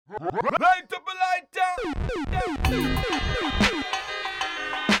Light up a lighter.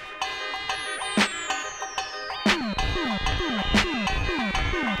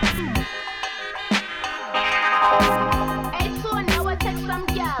 Hey, so now I text some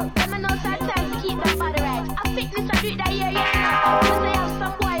girl. Let me know some time to keep them body right. I fitness I do it that year, yeah. But say have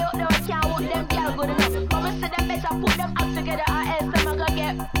some boy out there who can't walk them girl good enough. But we say them better put them up together or else them a go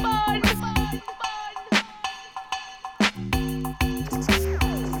get burned.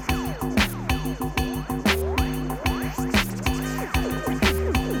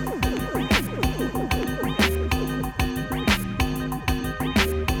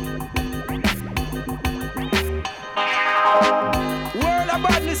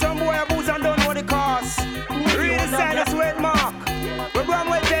 Some boy a booze and don't know the cost. Read the sign of sweat mark. We go and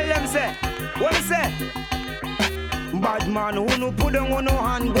wait tell them say. What they say? Bad man who no put down on no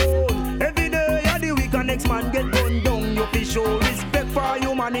hand gun. Every day of the week and next man get gunned down. You fi show respect for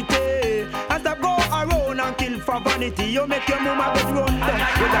humanity. And stop go around and kill for vanity. You make your mama get run down.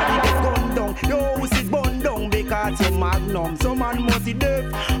 Your daddy get gunned down. Your house is burned down because you magnum. Some man must be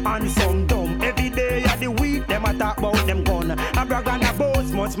deaf and some dumb. Every day of the week them a talk about them gun. A brag and a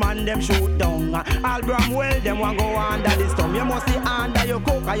boast, much man them shoot down. All Bramwell them want go under the storm. You must be under your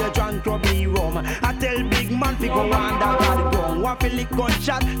coke or you drunk to be rum. I tell big man fi go under the ground. One fi lick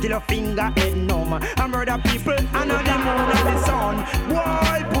gunshot till your finger head numb. I murder people under the moon and the sun.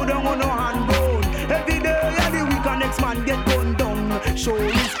 Boy, put them on no hand gun. Every day of the week and next man get gunned down. Show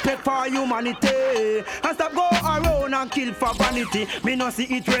respect for humanity. And stop go around and kill for vanity. Me no see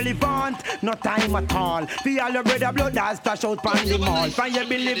it relevant, no time at all. Fi all your brother blood that splash out pan the mall. Find you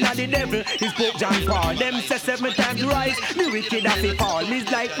believe na the devil, he spoke John Paul. Them say 7 times rise, the wicked have to fall.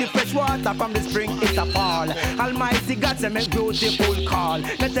 It's like the fresh water from the spring, it a fall. Almighty God say make beautiful call.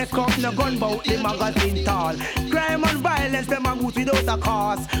 Let take up no gun bout the magazine tall. Crime and violence, them a goose without a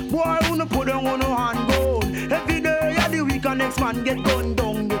cause. Boy, who no put on no hand gun. Every day of the week and next man get gunned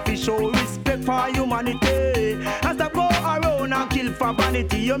down. If you show respect for humanity. And stop go around and kill for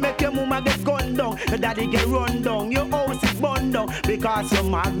vanity. You make your mama get gunned down. Your daddy get run down. Your house is burned down because you're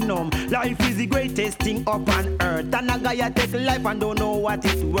magnum. Life is the greatest thing up on earth. And a guy take life and don't know what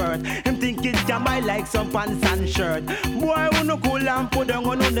it's worth. Him think it can buy like some pants and shirt. Boy, who no cool and put down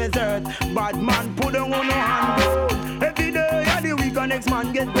on no desert. Bad man put down on no hand gun. Every day of the week and next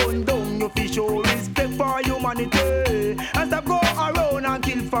man get gunned down. You fi show respect for humanity. And stop go around and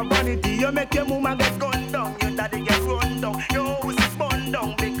kill for vanity. You make your mama get gunned down. Your daddy get run down. Your house is burned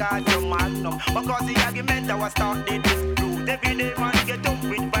down because you're magnum. Because the argument that was started dispute. Every day man get up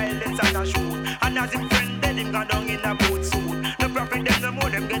with violence and a shoot. And as him friend then him gone down in a boat suit. The prophet them no more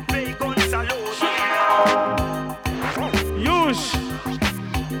them get paid gun salute. Yush.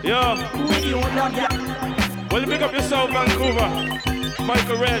 Yo. Well, pick up yourself, Vancouver.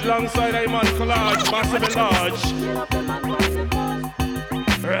 Michael Red alongside Iman Collage, massive and large.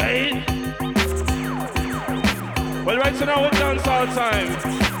 Right? Well, right so now we'll dance all time.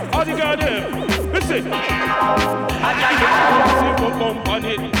 All you got there, listen. Bump on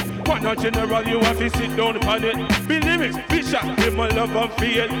it. What not general, you have to sit down on it. Be lyrics, be shot, them a love and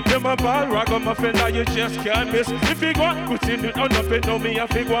feel. Them a ball rock on my friend, you just can't miss. If you go on, put in it on up and know me a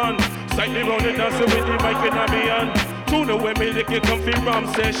big one. Slightly round and dancing with the mic in my hand. Tune away me like a comfy ram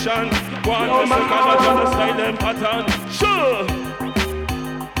session. One just a collage on the style and pattern. Sure!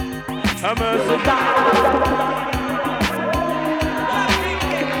 I'm a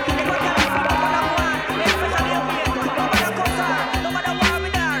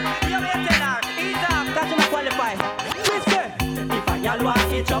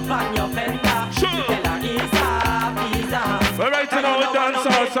Up on your fender. Sure. Tell her ease up. We're right now with dance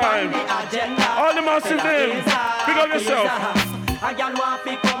all time. All the massive names. Pick up yourself. A girl want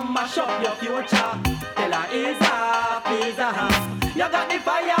to come mash up your future. Tell her ease up. You got the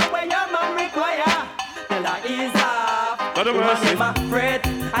fire when your man require. Tell her ease up. You want them afraid,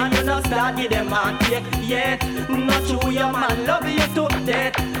 and you not start give them a cake yet. Not true, your man love you to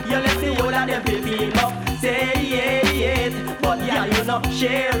death. You let the whole of them feel up. Say yeah, but yeah, you not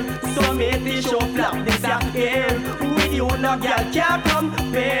share. So make the show flap this here. With you no girl can't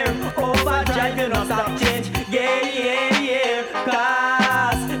compare. Overdrive you no stop change. Yeah.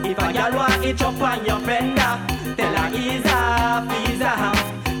 Cause if a girl want it up on your fender, tell her ease up.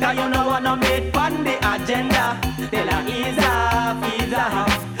 Cause you know wanna make fun the agenda. Tell her ease up.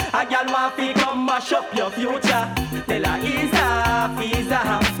 A girl want to come mash up your future. Tell her ease up.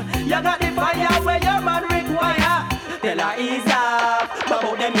 You got the fire where your man require. Tell her ease up. But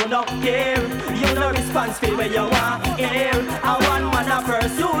about them you don't care. You no response for where you want air. And one man a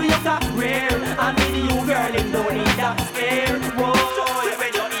pursue your career. And with you girl him don't need a spare. Whoa,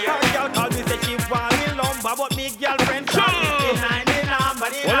 when you hear me girlfriend talk 69 in number,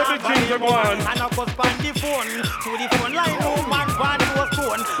 the number, the one. And I go span the phone to the phone line, no man want to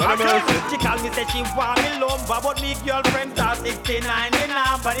phone. She call me, say she want me lumber, but me girlfriend talk 69 in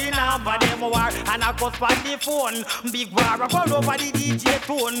number, the number, them war. And I go span the phone, big war, I fall over the DJ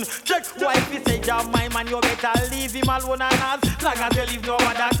tune. Check wife, he say, yeah, my man, you better leave him alone and as long as you leave no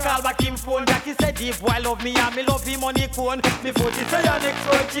other call back him phone. Jackie said, deep boy love me and me love him on the phone. Before she say your next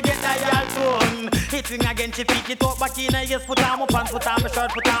word, she get that y'all tone. Hitting again, she pick it up back in her yes, put on my pants, put on my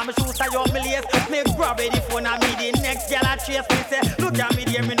shirt, put on my shoes, tie up my lace. Me grab the phone and me the next girl I chase. Me say, look at me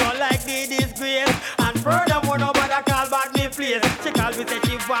there, me don't like the disgrace. And furthermore, nobody call back me place. She call me, say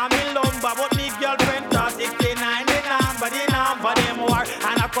she want me lumber, but me girlfriend talk 69 the number, them war.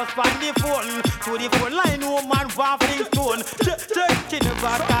 And I cuss on the phone, to the phone line, no man want fling stone. She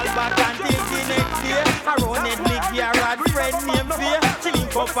never call back until the next day. Around it, me gear and friend named Fear. She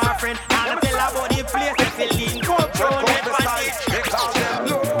link up her friend, and I tell her about the place. If she link up, round it, because them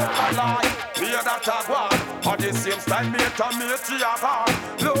look alike. Hear that I want. On the same style, mate and mate,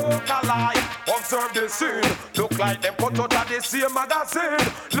 look alike. Observe the scene. Look like them cut out of the same magazine.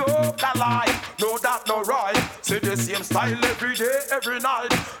 Look alike. No, that no right. See the same style every day, every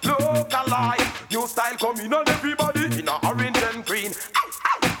night. Look alike. New style coming on everybody in a orange and green.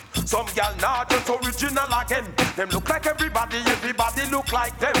 Some gal not just original again. Them look like everybody look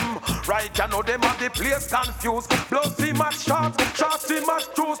like them. Right, you know them at the place confused. Blood see my shots see my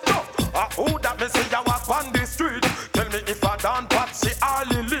shoes. Who that me see you walk on the street? Tell me if I done Patsy or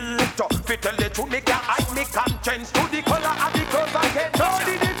Lily. Fit tell the truth, me can hide me conscience. To the color of the clothes I get no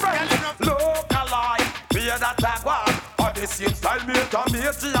the difference. Look alike, fear that I want. Or the same style me and me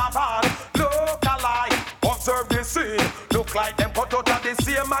look alike, observe the scene. Look like them cut out of the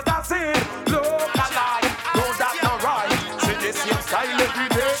same magazine. Look alike, no that no right. See the same style every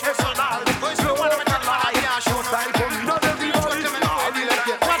day, every night. Look alike, show style coming on everybody.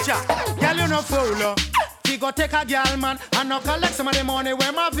 Watch out, girl you no fool. She go take a girl man and no collect some of the money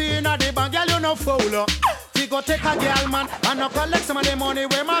where my vina the bank. Girl you no fool. She go take a girl man and no collect some of the money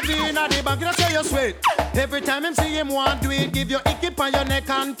where my vina the bank. That's say you sweet. Every time him see him want do it, give you icky on your neck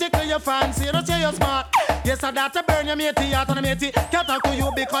and tickle your fancy. Don't say you smart. Yes, I that to burn your matey out on the matey. Can't talk to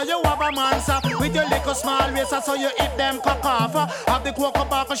you because you have a monster. With your little small waist, so you eat them cock off. Have the cocoa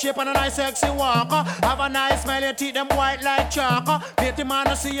barker shape and a nice sexy walker. Have a nice smile, you teeth them white like chalk. Matey man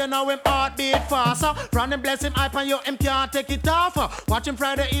to see you now him heartbeat faster. From them bless him hype and you him can't take it off. Watch him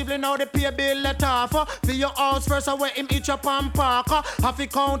Friday evening now the pay bill let off. For your house first away him eat up and park. Have to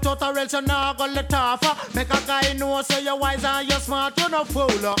count out or else you not go let off. Make a guy know so you're wise and you're smart, you no fool.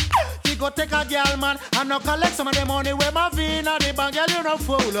 She go take a girl man and no collect some of the money where my vina the bank, girl you no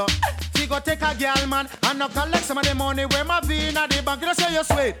fool. She go take a girl man and no collect some of the money where my vina the bank, you say you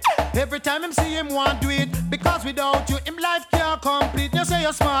sweet. Every time him see him want do it, because without you him life can't complete. You say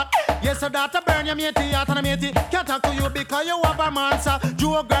you smart. Yes, so that to burn your matey out on the matey. Can't talk to you because you have a monster.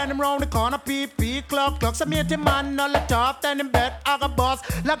 Joe grind him round the corner, PP clock. So matey man on the top, then him bed I got boss.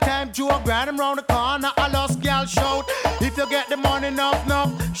 Like time Joe grind him round the corner, I lost girl shout. If you get the money enough,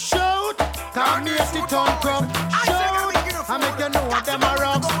 shout. Can't miss the tongue crop, shout. I make you know what them are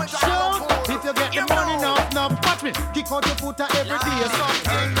rock, shout. If you get the money enough, watch me. Kick out your foot every day,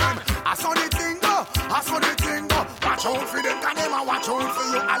 something. I saw the thing go, watch out for them, cause them a watch out for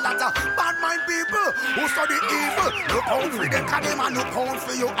you. A lot of bad mind people who study evil. Look out for them, cause them a look out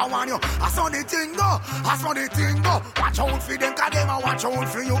for you. I want you. I saw the thing go, watch out for them, cause them a watch out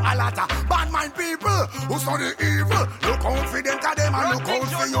for you. A lot of bad mind people who study evil. Look out for them, cause them a look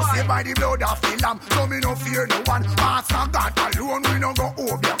out for you. Say by the blood of the lamb, so me no fear no one. Master God alone, we no go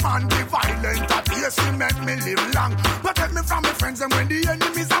over your man. Be violent at yes, he make me live long. Protect me from my friends and when the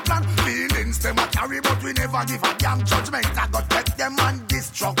enemies are plan. Feelings them a carry, but we never give a damn. Judgment I got take them on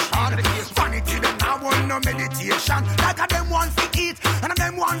destruction. Vanity them now want no meditation. Like a them want to eat and a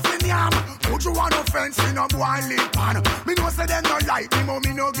them want to yam. Put you on offense in a boiling pan. Me no say them no like me, but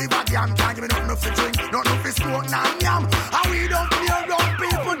me no give a damn. Can't give me nothing to drink, nothing to smoke, nah yam. And we don't play around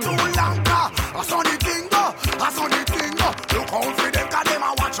people too long. I saw the thing go. Look out for them, cause them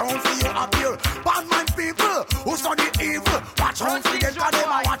a watch out for you up here. Bad man people who study evil. Watch out for them, cause them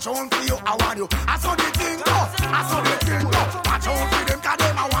a watch out for you. I want you. I saw the thing go. Watch out for them, cause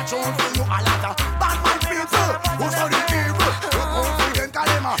them a watch out for you. A lot of bad man people who study evil. Look out for them, cause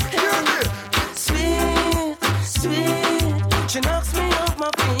them a hear me. Sweet, she knocks me off my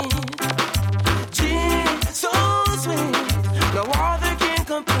feet. She's so sweet, no other can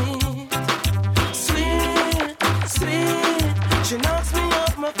compete. Sweet, she knocks me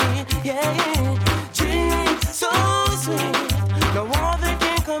off my feet. Yeah, she's so sweet, no other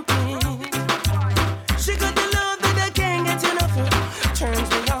can compete. She got the love.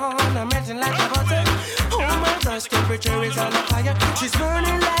 is on fire. She's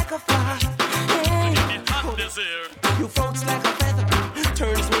burning like a fire. Hey. You folks like a feather.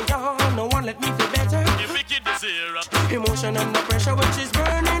 Turns me on, no one let me feel better. Emotion under pressure, but she's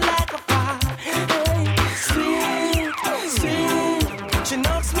burning like a fire. Hey. Sweet, sweet. She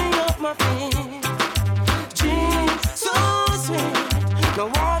knocks me off my feet. She's so sweet.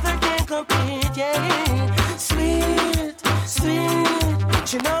 No other can compete, yeah. Sweet, sweet.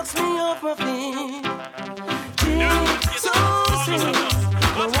 She knocks me off my feet. She's so sweet.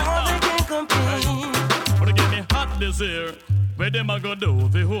 No other can compete. Wanna get me hot this year? Where them a go do?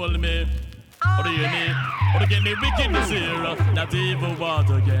 They hold me. What do you mean? Wanna get me wicked this year? Not even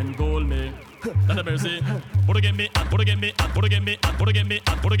water can cool me. Not a mercy. Wanna get me, wanna get me, wanna get me, wanna get me,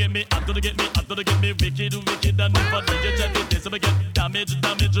 wanna get me, wanna get me, wanna get me wicked, wicked, and never DJ check it. This get damage,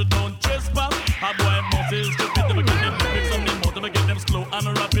 don't trespass. A boy muscles stupid, never get them lyrics on me more, never get them slow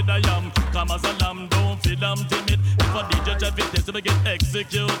and rapid. I am calm as a lamb, don't feel I'm timid. If a DJ check it, this get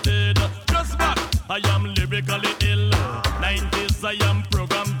executed. Just back, I am lyrically ill. 90s, I am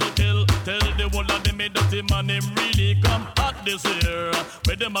programmed to kill. Tell the whole of them that the man him really come hot this year.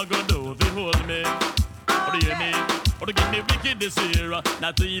 Where them a go do? They hold me. What do you mean? What do get me wicked this year?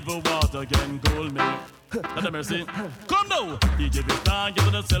 Not even water can cool me. Not a mercy. Come now, DJ this time, get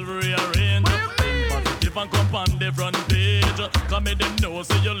to the silver rearrange. Think positive and come on the front page. Come in them know,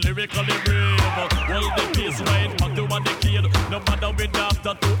 say you're lyrically brave. Hold the piece right back to one decade. No matter with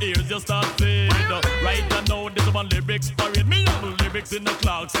after 2 years, you start fade. Right now, this one lyrics parade. Me have lyrics in the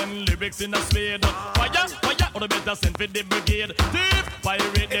clocks and lyrics in the spade. Fire, fire, or the better send for the brigade. Thief,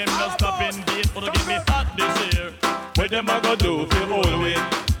 pirate them, no stopping beat. Or to give me hot this year. What them a go do for hold it?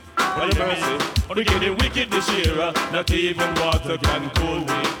 What you mean? Or to get it wicked this year? Not even water can cool me.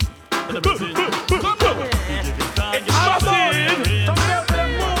 Come on! It's massive!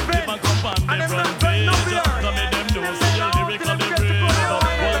 And them not going up here! Come in them know, say you're lyrically brave.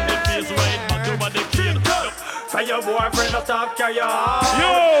 Hold the face right back to what they kid. Say your boyfriend a stop carry on.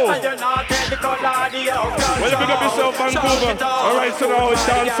 Yo! And you're not take the color of the outcome. Well, pick up yourself, Vancouver. Alright, so now it's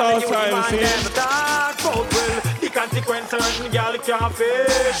dancehall time, see? The consequence certain girl can't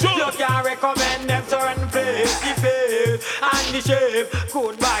face. You can't recommend them certain place. The face and the shape.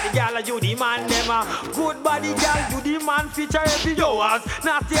 Good body girl, you demand them. Good body girl, you demand feature every hours.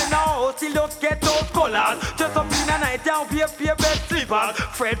 Not say now, still don't get those colors. Just up in the night and wear bed slippers.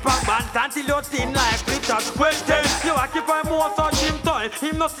 Fred Pang Band until you're thin like glitters. Well then, you occupy more such him time.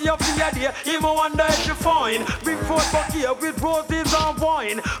 Him not see up the idea, him wonder if you find. Big foot bucket with roses and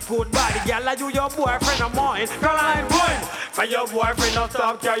wine. Good body girl, you your boyfriend of mine. Caroline Wine, for your boyfriend not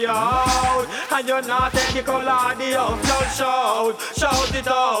stop carry out. And you're not any color the house, shout it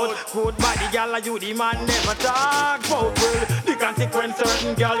out. Good body girl, you the man never talk about. Well, the consequence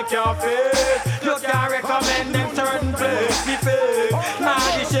certain girl can't face. You can't recommend them certain place. The fake, not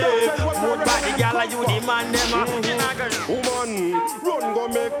the shape. Good body girl, you the man never. Woman, run go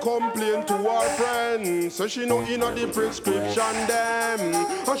make complaint to her friends. So she know inna the prescription them.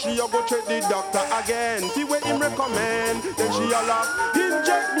 And she a go check the doctor again. See what him recommend. Then she a laugh,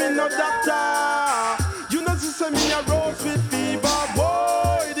 inject me no doctor. You know she say me a rose with fever.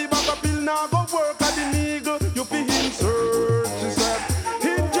 Boy, the bag of pill now go work at the niggle. You fi insert, she said.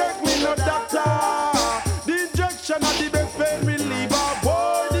 Inject me no doctor. The injection of the best pain reliever.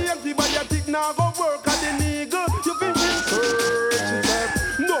 Boy, the antibiotic now go work at the niggle. You fi insert, she said.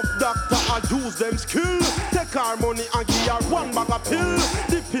 No doctor I use them skill. Take her money and give her one bag of pill.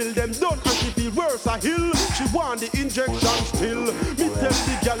 The pill them done and she feel worse a hill. She want the injection still. Me tell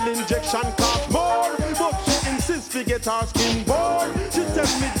the girl injection cost more, but she insists to get her skin bored. She tell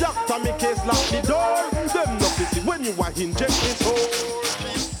me doctor me case lock the door. Them no see when you are inject me so.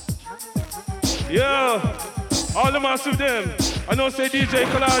 Yeah, all the massive them. I know say DJ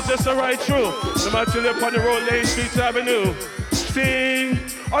Collage just a right through. The man chill up on the road, Lane Street Avenue. Sing.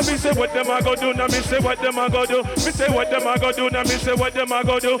 I me say what them a go do, now me say what them a go do. Me say what them a go do, now me say what them a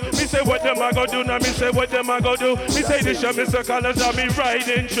go do. Me say what them a go do, now me say what them a go do. Me say this show, Mr. College, I be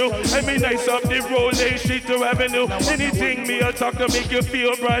riding through. And me nice up the road, Lane Street to Avenue. Anything me a talk to make you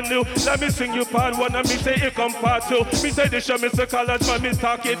feel brand new. Let me sing you part one, and me say it come part two. Me say this show, Mr. College, man, me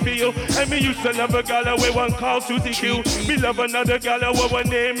talk it for you. And me used to love a gala where one call Susie Q. Me love another gala where one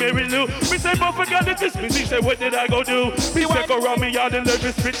name Mary Lou. Me say, but forget it, this me say, what did I go do? Me say, go around me yard and let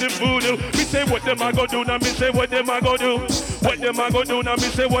me spit the voodoo. Me say what them a go do, now me say what them a go do. What them a go do, now me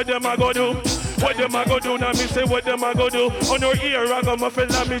say what them a go do. What them a go do, now me say what them a go do. On your ear, I got my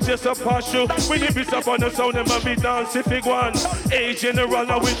fella, me just a pass you. When you be up on the sound, them a be dance if it one. Hey, general,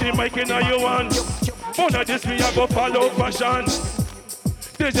 now with the mic in your one. One of this me, I go follow fashion.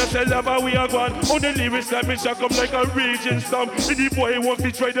 They just say love how we are gone. On the lyrics that me shock up like a raging storm. And the boy won't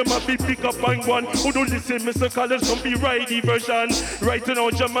be try them up, be pick up and one. Who don't listen, Mr. Collage, some be right the version. Writing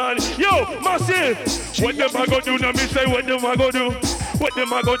out your man. Yo, massive. What them a go do now? Me say what them a go do. What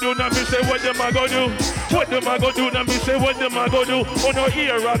them a go do now? Me say what them a go do. What them a go do now? Me say what them a go do. On no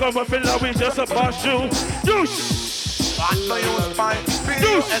ear, I got my fella we just a pass you. Douche. What do you spy?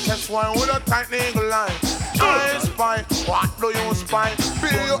 B-U-S-S-Y with a tight eagle line. I spy. What do you spy?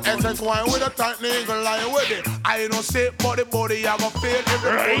 B-U-S-S-Y with a tight eagle line. With it, I don't say but the body have a feel. If they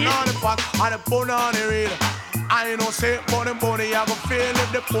put on the pot and they put on the reel. I don't say but the body have a feel.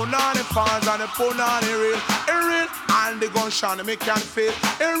 If they put on the fans and they put on the reel. A real and the gunshot me can feel.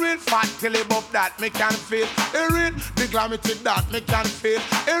 A real fat till it buff that me can feel. A real the glamity that me can feel.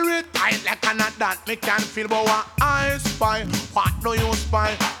 A real tight like a knot that me can feel. But what I spy, what do you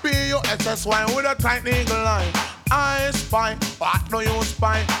spy? B-U-S-S-Y with a tight eagle line. I spy, what do you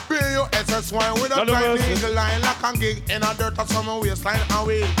spy? B-U-S-S-Y with a tight eagle line. Like a gig in a dirt or some waistline and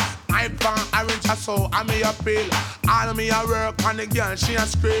wheel. I plan orange a so I me a pill. All me a work and the girl she a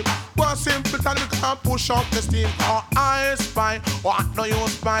scream. But simple that we can't push up the steam. Oh, I spy, what do you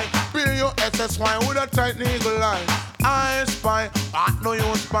spy? B-U-S-S-Y with a tight eagle line. I spy, what do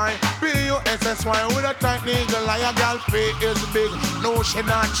you spy? B-U-S-S-Y with a tight eagle line. A girl face is big, no she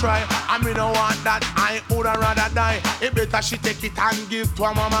not try. I me no want that, I woulda rather die. It better she take it and give to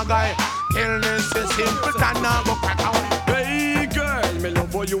a mama guy. Tell me say simple that now go crack out. Hey girl, me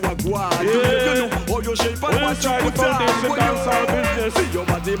love how you a go on. You look how you shape and what you put on. See your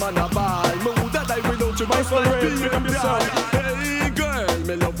body man a ball. Me woulda die without you, my son. Hey girl,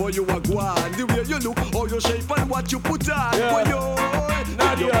 me love how you a go on. The way you look, how you shape and what you put on.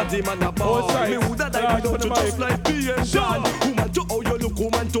 Your body man a ball. Me woulda die without you, just like BM John. Woman to how you look,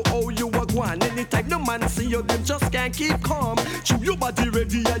 woman to how you a go on. Anytime the man see you, them just can't keep calm. Chew your body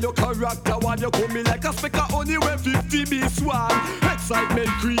ready and your character while you coming like a speck of honey when 50 be swan. Excitement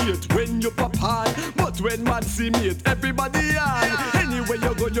create when you pop hard, but when man see me, everybody on. Anyway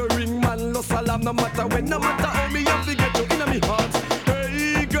you go, you ring man, lost alarm. No matter when, no matter how me, I forget you in me heart.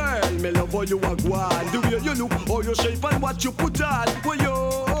 Hey girl, me love how you a go on. The way you look, how you shape and what you put on. Well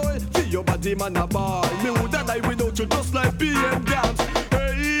you, see your body man a ball. Me woulda die without you, just like BM Dance.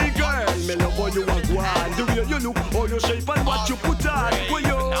 Hey girl, me love how you a go on. The way you look, how you shape and what you put on. Well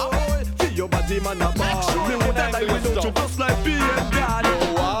you, see your body man a ball. Me woulda die without you, just like BM Dance.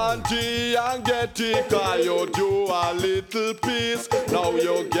 Auntie and get it, cause you do a little piece. Now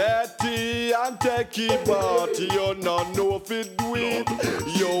you get it and take it, but you not know if it do it.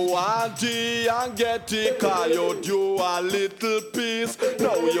 You auntie and get it, cause you do a little piece.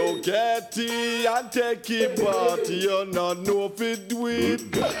 Now you get it and take it, but you not know if it do it.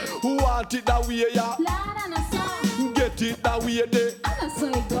 Who want it that way, yeah? Get it that way, there.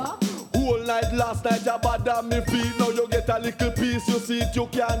 Whole night last night you bother me feet. Now you get a little piece, you see it, you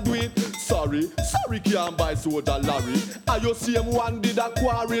can't do it. Sorry, can't buy soda Larry. And you see him one did a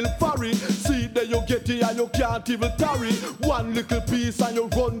quarrel furry. See that you get it and you can't even tarry. One little piece and you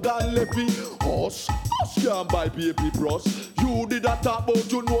run down leppy. Hush, can't buy baby brush. You did a talk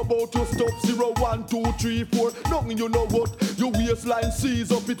about, you know about your stuff. 0, 1, 2, 3, 4. Nothing you know what. Your waistline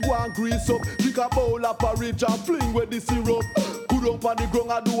seize up, it one grease up. Drink a bowl of porridge and fling with the syrup. Up on the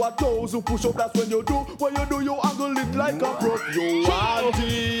ground and do 1,000 push-up. That's when you do. When you do, you angle it like a prop. You want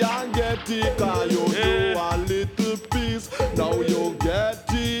it and get it, cause you do a little piece. Now you get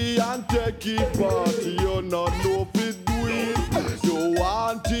it and take it, but you not know if it do it. You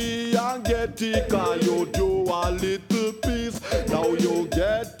want it and get it, cause you do a little piece. Now you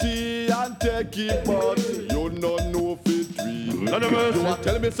get it and take it, but you not know if it do it. You want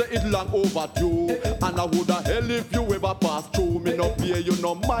tell me say it long overdue, and I woulda hell if you ever pass through. Me no pay you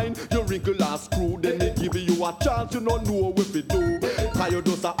no mind, you wrinkle and screw. Then me give you a chance, you no know if it do. Cause you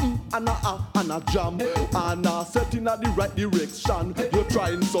just a and a jam, and a set in the right direction. You're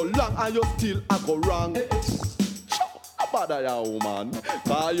trying so long and you still a go wrong. Bother ya woman,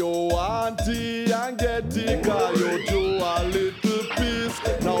 cause you want it and get it, cause you do a little piece.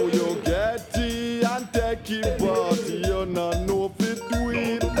 Now you get it and take it, but you not know if it do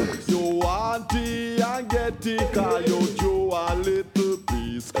it. You want it and get it, cause you do a little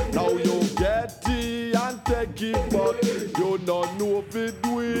piece. Now you get it and take it, but you not know if it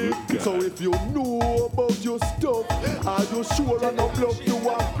do it. So if you know about your stuff, are you sure enough love you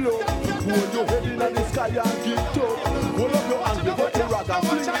want love? Hold your head in the sky and get tough. Hold up your hands before you rather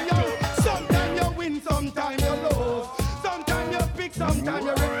fling. Sometimes you win, sometimes you lose. Sometimes you pick, sometimes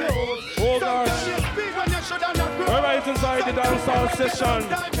you refuse. Sometimes you speak when you should not grow. We're right inside the dancehall session.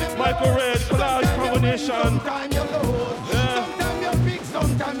 Michael Red, Collage combination. Sometimes you lose. Sometimes you pick,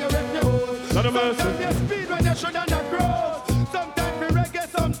 sometimes sometimes you refuse. Sometimes you speed when you should not grow. Sometimes you reggae,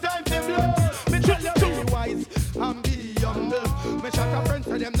 sometimes you blow. Me tell you be wise and be humble. Me shot a friend,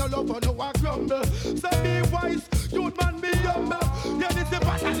 say them no love or no one grumble. So be wise, youth man be humble. Yeah, this is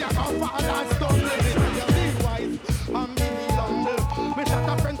pattern you can fall and stumble. Me tell you be wise and be humble. Me shot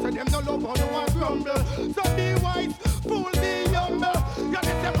a friend, say them no love or no one grumble. So be wise, fool be humble. Yeah,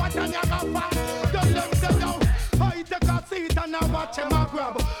 this is pattern you can fall. Don't them say no. I take a seat and I watch him a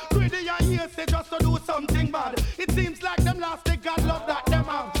grab. Greedy and easy just to do something bad. It seems like them lost the God love that them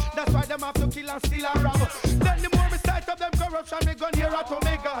have. That's why them have to kill and steal and rob. Then the more we sight of them corruption, we gon' hear it to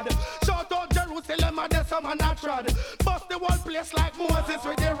me God. Shout out Jerusalem and there's some natural. Bust the whole place like Moses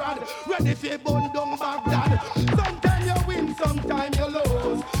with the rod. Ready for burn down Baghdad. Sometimes you win, sometimes you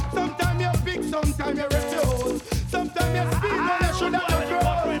lose. Sometimes you pick, sometimes you refuse. Sometimes you speed when you should have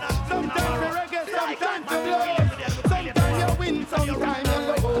grown. Sometimes you reggae, sometimes you blues. Sometimes you win, sometimes you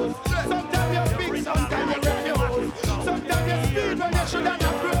lose. Sometimes you pick, sometimes you refuse. Sometimes you speed when you should have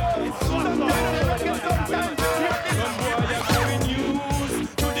grown. Sometimes you reggae, sometimes you refuse. Some boy are carrying news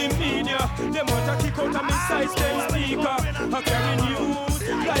to the media. Them want to kick out of me size, them speaker. I carry news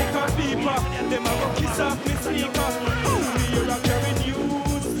like a beeper. Them a go kiss off me sneaker. We are carrying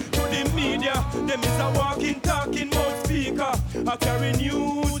news to the media. Them is a walking, talking mouth speaker. I carry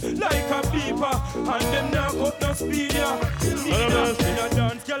news like a beeper. And them now got no speed, yeah. In a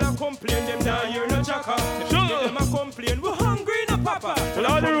dance, girl a complain. Them now hear no jacker. Them a complain, we hungry in a papa. Well,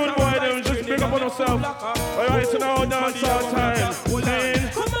 all the rude boy, them just big up on themselves. Alright, so now dance all time.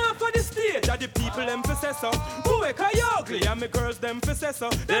 Come on for the stage, are the people them for say so. Who wake you ugly, and me girls them for say so.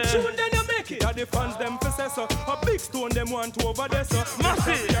 The tune then you make it, are the fans them for say so. A big stone them want to over there so.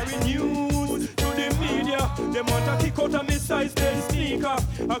 Massive carry news to the media. Them want to kick out of me size then sneaker.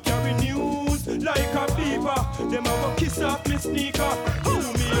 I carry news like a beaver. Them a go kiss off me sneaker.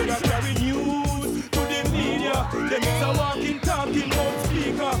 Oh me I carry news to the media. Them is a walking, talking mouth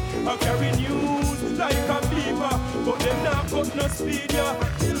speaker. I carry news like a beaver. But them not got no speed, yeah.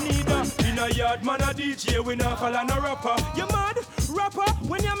 Neither in a yard man a DJ, we not follow no rapper. You mad? Rapper?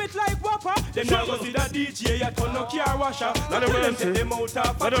 When you meet like whopper, them not go see the DJ, you turn no car washer. Not tell them take them out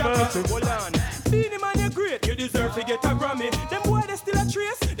of a jacker. Hold on. Beanie man, you great, you deserve to get a Grammy. Them boy they still a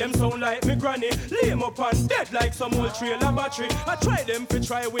trace, them sound like me granny. Lay them up and dead like some old trailer battery. I try them to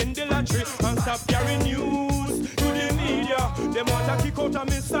try win the lottery and stop carrying news to the media. Them want to kick out of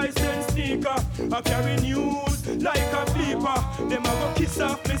me size and sneaker. I carry news like a beeper. Them a go kiss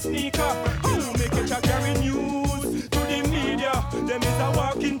off me sneaker. Oh, make it a carry news to the media. Them is a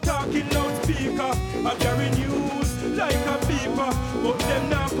walking, talking loudspeaker. I carry news like a beeper. But them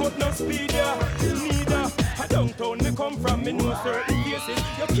not put no speed, yeah. Neither. A downtown me come from, me know certain places.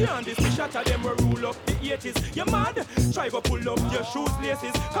 You can't this me shatter them will rule up the 80s. You mad? Try go pull up your shoes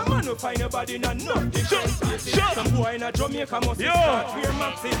laces. Come on, no find your body in a nut different places. Some boy in a Jamaica must start wear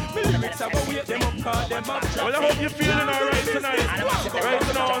maxi. Me lyrics are go wait them up, call them up. Well, I hope you're feeling alright tonight.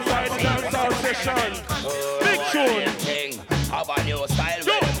 Right now outside the dancehall session. Big tune. Have a new style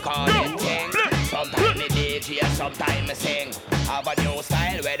where them call it king. Sometimes me DJ, sometimes me sing. Have a new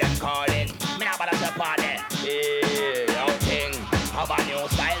style where them call it. Me not bother to party. Yeah, yo king. Have a new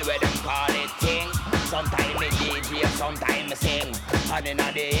style where them call it king. Sometimes me DJ, sometimes me sing. And in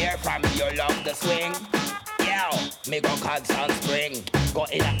the air from me you love the swing. Me go call some spring. Go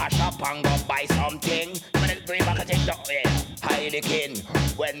in a shop and go buy something. When it bring back a thing down here, hide the kin.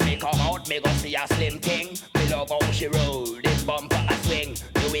 When me come out, me go see a slim thing. Me love how she roll, this bumper a swing.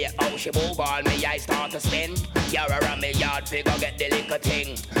 The way how she move all me eyes start to spin. Yeah, around me yard, fi go get the liquor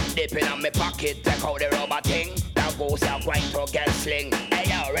thing. Dip in on me pocket, take out the rubber thing. That goes out right to get sling. Hey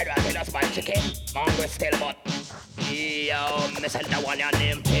yo, red rat in a spicy chicken. Hungry still but yo, me send the one your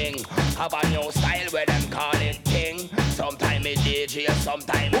name thing. Have a new style where them call it king. Sometime me DJ,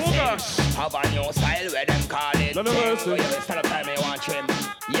 sometime me sing. Have a new style where them call it king. So you instead of time me want trim.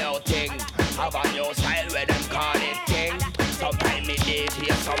 Yo thing. Have a new style where them call it king. Sometime me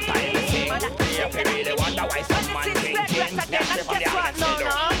DJ, sometime me sing. If you really wonder why some man king. Guess what? No.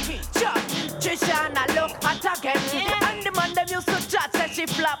 Trishana look hot again. And the man them used to chat, say she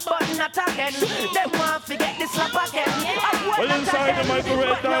flap but not again. Them want to get this slap again. Well, inside the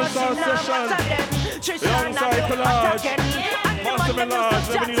microwave dancehall session, alongside Collage, Master Melage,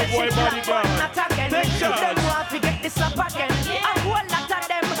 let me need a boy bodyguard. Take charge. Them want to get this slap again. A whole lot of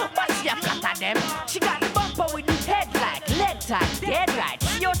them, but she a flat of them. She got the bumper with the head like leg tight, dead right.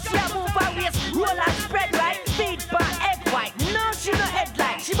 You see her move her waist, roll and spread right. Feet by egg white, no she no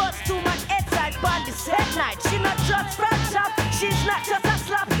headlight. She bust too much head side, body set night. She not just flat up, she's not just a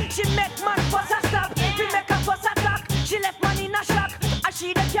slap. She make man fuss a stop, she make a fuss attack. She left man in a shock, and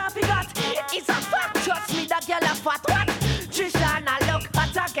she the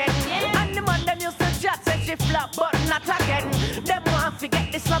flop, but not again. Them want to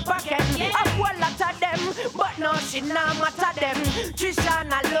get this up again. A whole lot of them, but no, she not matter them.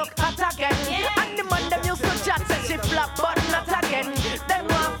 Trishana look at again. And the man them used to chat, say she flop, but not again. Them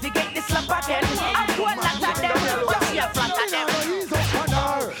want to get this up again. A whole lot of them, but she a flat at them.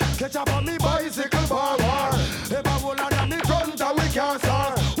 Catch up on me bicycle bar war. If I will on me front, we can't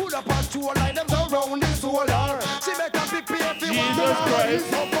start. Who the patrol like them surround the solar. She make a big pay if you want to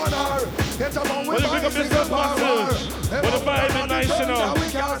rise up on her. Catch up on me bicycle bar war. If I will on me front, we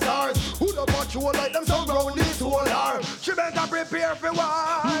can't start. Who the patrol like them surround the solar. She make a prepare for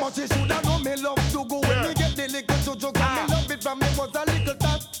war. But she shoulda know me love to go when me get the liquor to joke. Me love it from me was a little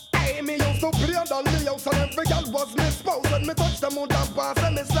tot. Hey, me used to play on the house and every girl was me spouse. When me touch them on the pass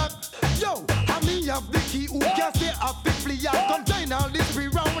and me slack. Yo, and me have the key who can stay up the flea and contain all this free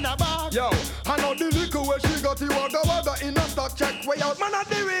round about. Yo, I know the liquor where she got the wagga in a stock check way out. Man, at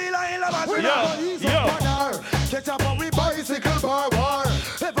the real I love it. We never ease up on her. Catch up on we bicycle bar war.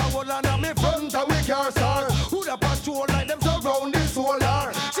 If I will on me front and we car star. Who the patrol like them surround the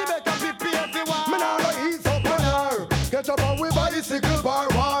solar. She make a pipi everyone. Me never ease up on her. Catch up on we bicycle bar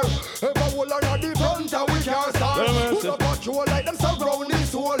war. If I will on the front and we car star. Who the patrol like them surround the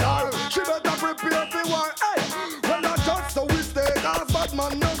solar. She better prepare for war. Hey, well not just so we stay. Cause bad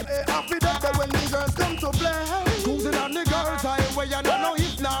man knows happy that when the girls come to play. Cruising on the girls highway and I know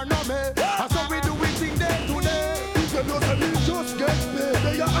it's not no me. And so we do we think day today. If you know that we just get paid,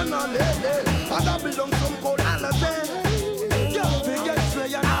 they are on a lady. And that belongs some cold holiday. Girls we get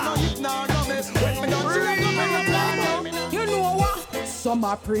straight and I know it's not no me. When me don't see them in the plan. You know what? Some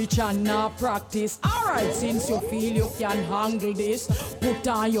are preach and not practice. Alright, since you feel you can handle this, put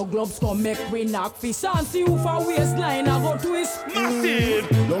on your gloves, come make we knock fist and see who for waistline I go twist.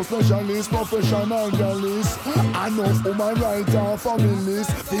 Massive! No specialist, professional girlies. I know who my right off for me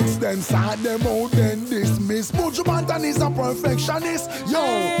list. Fix them, sort them out, then dismiss. Buju Banton is a perfectionist, yo.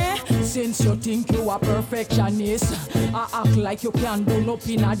 Since you think you are perfectionist, I act like you can do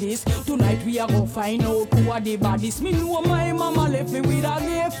nothing of this. Tonight we are gonna find out who are the baddest. Me know my mama left me with a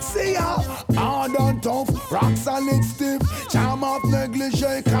gift. See ya, hard and tough, rock solid stiff. Charm of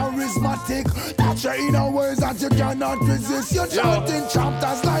negligee, charismatic. Touch your inner ways that you cannot resist. You're chanting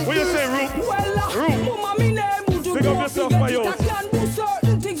chapters like what this. You say, Root? Well, Root. Pick up yourself, my youth. I can do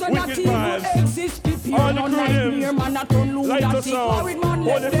certain things and not Wicked even vibes. exist. People All the on crew nightmare, them. man, I don't lose Light that us sick. up. Married man, Hold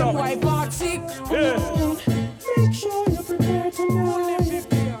let us them up. wife out sick. Yeah. Make sure you're prepared tonight.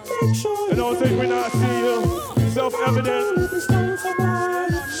 Make sure I don't think we not see you. Self-evident.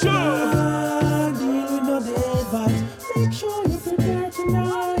 Sure. Make sure you're prepared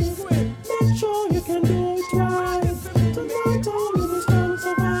tonight. Make sure you can do it right. Tonight only this can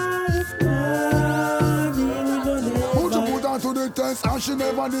survive. Put you put her to the test and she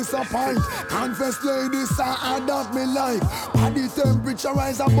never disappoint. Confess ladies I adopt me like. Body temperature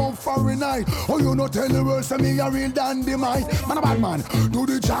rise above Fahrenheit. Oh you no tell the world say me a real dandy mind. Man a bad man, do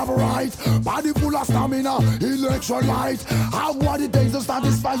the job right. Body full of stamina, electrolyte. Have what it takes to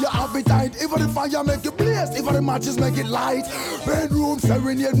satisfy your appetite. If the fire make it blaze, if the matches make it light. Bedroom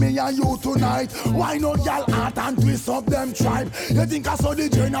serenade me and you tonight. Why not y'all art and twist up them tribe? You think I saw the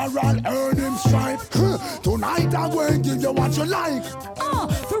general earn him stripe? Tonight I'm going to give you what you like.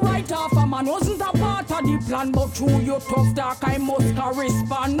 To write off a man wasn't a part of the plan, but through your tough talk I must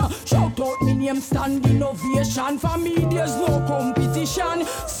correspond. Shout out me name, stand innovation. For me there's no competition.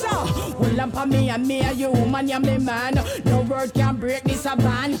 So, well I'm for me and me a you, man, you me man. No word can break this a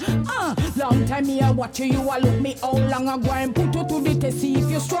ban. Long time me a watch you, a look me how long I go and put you to the test, see if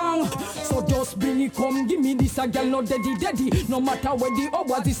you're strong. So just bring it, come give me this a girl, no daddy. No matter where the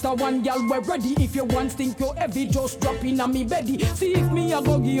hours, this a one girl we're ready. If you want think you heavy, just drop in on me beddy. See if me a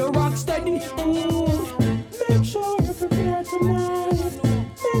go give you rock steady. Make sure you're prepared tonight.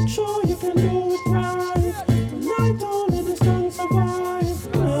 Make sure you can do it right. Tonight only this can survive.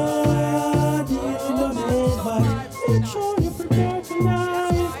 Make sure you're prepared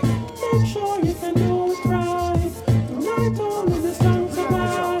tonight. Make sure you can do it right. Tonight only this can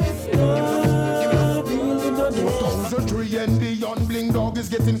survive. 2003 and beyond, bling dog is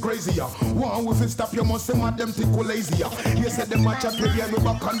getting crazier. One with it stop, you must say mad them think we lazier. You said them match up heavy and we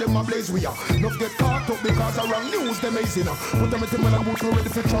back on them a blaze we are. Not get caught up because around news them amazing. Put them in the man and boot ready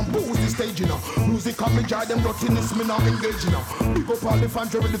for Trump boost the stage you know. Music come and jar them dirtiness me not engage you know. Big up all the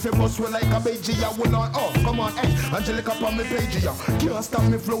fans ready for bust we like a beige ya. We not come on Angelica on me page ya. Can't stop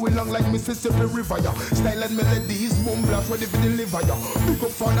me flowing long like Mississippi River ya. Style and melodies boom blast ready for deliver ya. Pick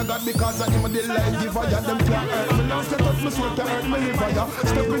up Father God because I am the life giver ya. Them can't hurt me, now set up my soul to hurt me liver ya.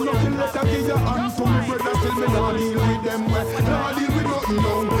 Stepping up in letter give ya hand to me brother, still me nah deal with them way. Nah deal with nothing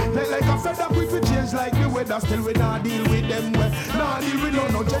no. Like a feather quick we change like the weather, still we nah deal with them way. Nah deal with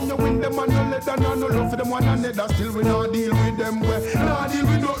no genuine them and no leather, no love for them one another, still we nah deal with them way. Nah deal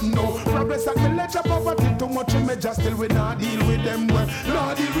with nothing no. Progress like me ledger poverty too much in me just still we nah deal with them way.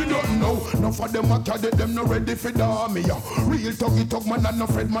 Nah deal with nothing no. No for them a cadet them no ready for the army ya. Real tuggy tug man and no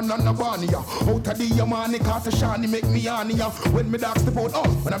Fred man and no Barney ya. Out of the Yamani cause the shiny make me honey ya. When me dark step out,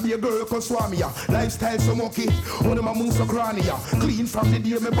 when I be a girl cause swami ya. Lifestyle so mucky, one of my moves so cranny ya. Clean from the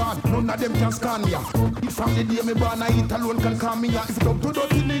day me born, none of them can scan ya. From the day me born, I eat alone can calm me ya. If it up to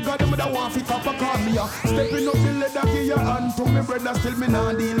dirty nigga, them da want fit up a call me ya. Stepping up the leather give your hand to me brother, still me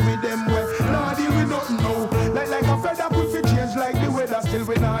nah deal with them way. Nah deal with nothing no. Like a feather quick fi change like the weather, still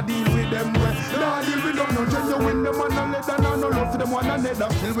we nah deal with them way. Nah deal with nothing no. Genuine them and no leather, no love for them one another,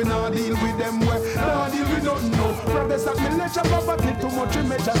 still we nah deal with them way. Nah deal with nothing no. Progress like me ledger poverty too much in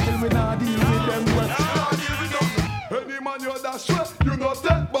measure, still we nah deal with them way. Nah deal with nothing. Any man you dash way, you no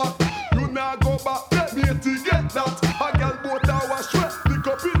take back. You nah go back, let me to get that. A girl boat a wash way, pick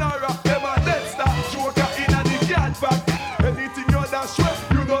up in a rap, never dead stop. Joker in a the cat back. Anything you dash way,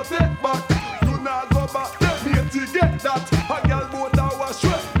 you no take back. You nah go back, let me to get that. A girl boat a wash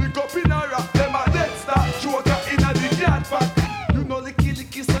way, pick up in a rap, never dead stop. Joker in a the cat back. You know the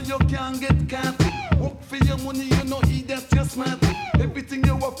kill so you can't get caught. Work for your money, you know eat that you're smart. Everything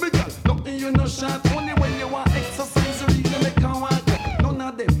you want, me girl, nothing you no shot. Only when you want exercise, you really make a walk. None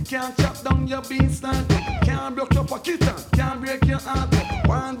of them can't chop down your beanstalk. Can't broke your pocket and can't break your heart.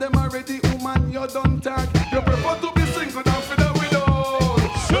 One them already, woman, you don't talk. You prefer to be single than for the widow.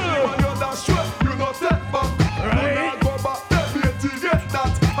 Sure. When you dash way, you no take back. Right. You not go back, let me to get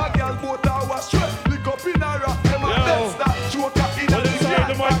that. A girl boat a wash way, lick up in a rap. Them a dead stop, joker in a the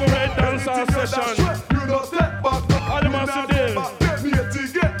cat back. Dancehall session. You no take back. All the massive deal.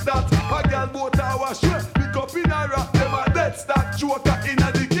 A girl boat a wash way, pick up in a rap, them a dead stock, joker in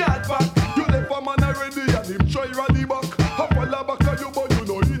a the cat back. You left a man already and him try rally back. Hop on the back of you but you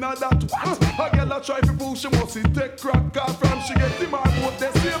know in a that. A girl a try to pull, she must take crack car from she get him a boat,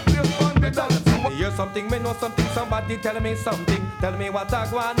 the same place on the dance. Me hear something, me know something, somebody tell me something. Tell me what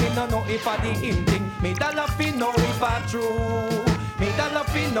I want, me no know if I the in thing. Me da love fi know if I true. Me da love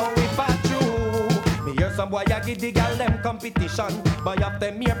fi know if I true. Me hear some boy a give the girl them competition. Buy up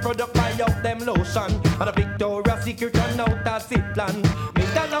them hair product, buy up them lotion. And a Victoria's Secret run out a zip plan. Me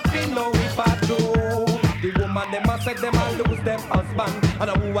da love fi know if I true. The woman them a say them a lose them husband. And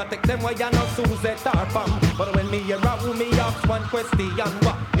a who a take them why you no Suzette or Pam. But when me hear a who me ask one question,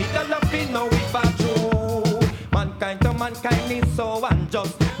 what? Me da love fi know if I true. Mankind to mankind is so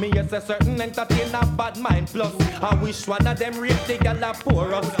unjust. Me yes a certain entertainer bad mind plus. I wish one of them rape the gal a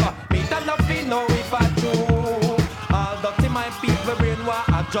pour us. Me da love fi know if I true. All dirty mind people brain wa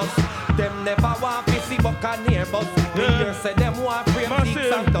adjust. Them never want to see Buccaneer bus. Me hear say them want frame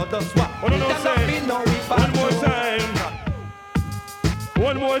things and others what. Me da love fi know if I true.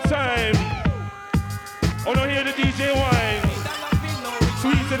 One more time. Oh no, hear the DJ wine.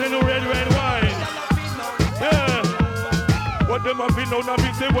 Sweeter than the red wine. Yeah. What them a fi know, now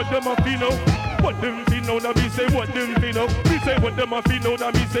me say what them a fi know. What them fi know, now me say what them fi know. Me say what them a fi know,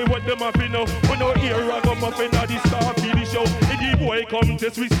 now me say what them a fi know. When no ear I come up and the star fi the show. And the boy come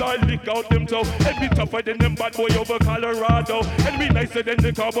test we style lick out them toe. And be tougher than them bad boy over Colorado. And be nicer than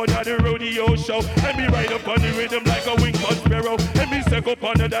the carbon at the rodeo show. And be right up on the rhythm like a wing pun sparrow. And be stuck up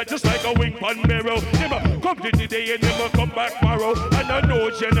under that just like a wing pun barrow. Never come to today and never come back tomorrow. And I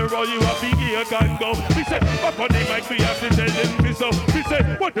know general you have big ear can go. We say up on the mic we have to tell them me so. We say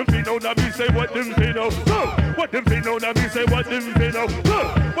what them fi know, now me say what them fi know. What them fi know, now me say what them fi know.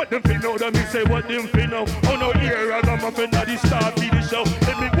 What them fi know, now me say what them fi know. Oh no, here I come up and the star fi the show.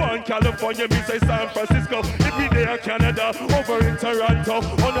 If me go in California, me say San Francisco. If me there Canada, over in Toronto.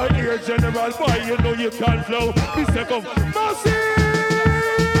 Oh no, here general, boy you know you can flow. Me say come massive.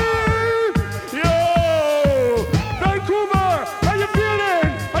 Yo, Vancouver, how you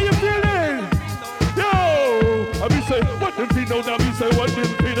feeling? How you feeling? Yo, I be say what them fi know, now me say what them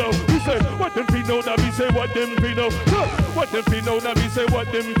fi know. We say what them fi know, now me say what them fi know. What them fi know, now me say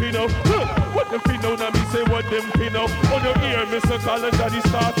what them fi know. What them fi know, now me say what them fi know. On your ear, Mr. Collage, and the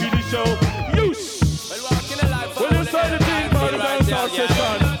start for the show. You well, you say the thing about the dancehall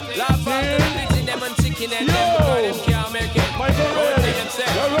session. Laugh out the them and chicken and them because them can't make it. My friend,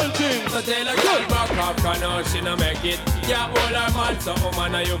 you're running. So tell a girl back up, cause now she no make it. Yeah, hold her man, so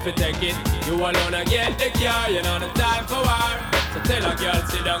woman, you fi take it. You alone get the car, you know the time for war. So tell a girl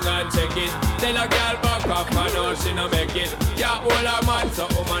sit down and check it. Tell a girl back up, cause now she no make it. Yeah, hold her man, so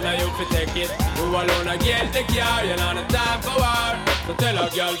woman, you fi take it. You alone get the car, you know the time for war. So tell a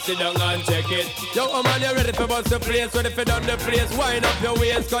girl sit down and check it. Yo, woman, you ready for bust the place? Ready for done the place? Wind up your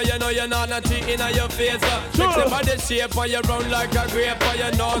waist, cause you know you're not cheating on your face. Fix your body shape, and you round like a grape. For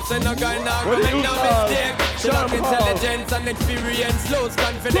your nose and no guy not gonna make no mistake. She lack intelligence and experience, lose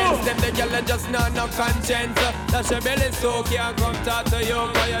confidence. Them the girl just not no conscience. That's your belly so can't come talk to you,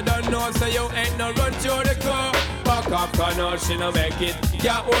 cause you don't know, so you ain't no run through the car. Back up, cause now she no make it.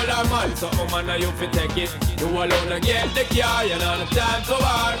 Yeah, hold her man, so woman, you fi take it. You alone get the car, you know the time for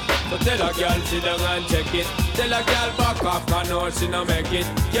war. So tell a girl sit down and check it. Tell a girl back up, cause now she no make it.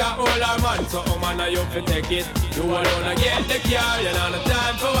 Yeah, hold her man, so woman, you fi take it. You alone get the car, you know the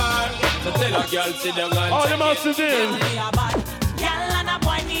time for war. So tell a girl sit down and check it. All the masses in. Girl and a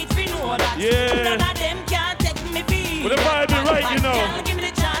boy need to know that. Yeah. None of them can take me feet. But the vibe is right, you know. Girl, give me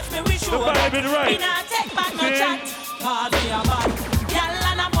the chance, me we show the vibe is right. Me not take back no chat. Cause we are bad. Girl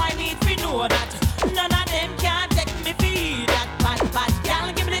and a boy need to know that. None of them can take me feet. That bad.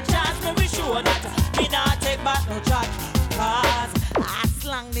 Girl, give me the chance, me we show that. Me not take back no chat. Cause I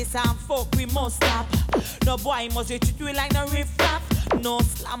slang this and fuck, we must stop. No boy must treat you like no riff-raff. No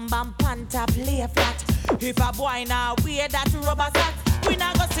slam bam panta play flat. If a boy now wear that rubber sack, we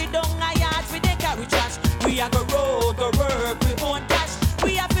not go sit down a yard with the carry trash. We a go road, go work, we own cash.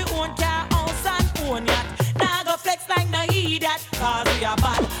 We have we own car, house and own yacht. Now go flex like no idiot, cause we are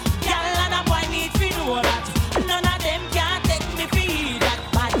bad. Girl and a boy need to know that. None of them can take me feed that.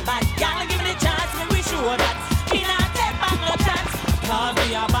 Bad. Girl, give me the chance, me we show that. Me not take back no chance, cause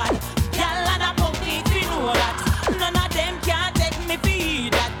we are bad. Girl and a punk need to know that. None of them can take me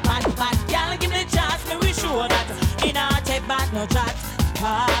feed that. Bad. Girl, give me the chance, me we show that. Me not take back no chat,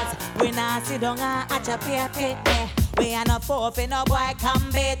 cause we not sit down and at your pay. We are not for no boy come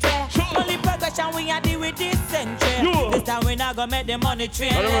beat we. Only progression we are deal with this century. This time we not gonna make the money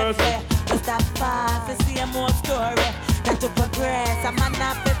train. We stop fast to see a more story. Got to progress, a man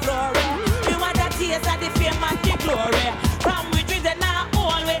not the glory. We want the taste of the fame and the glory. From we drink it now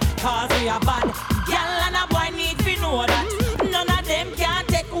only, cause we are bad. Girl and a boy need to know that. None of them can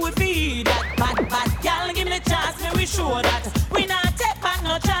take we feed that. Bad. Girl, give me the chance, me we show that. We not take back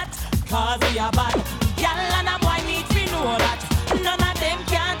no chat, cause we are bad. Girl and a boy need to know that. None of them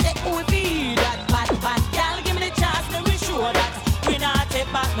can take we feed that. Bad. Girl, give me the chance, me we show that. We not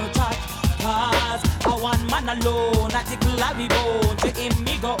take back no chat, cause a one man alone, I tickle a me bone. To him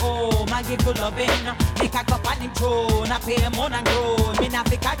me go home, I give good loving. Make a cup on him throne, I pay him on and grown. Me not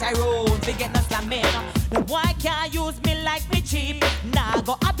pick a Tyrone, forget no slamming. No boy can't use me like me cheap. Nah,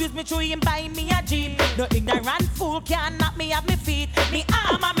 go abuse me through him buy me a Jeep. No ignorant fool can knock me off me feet. Me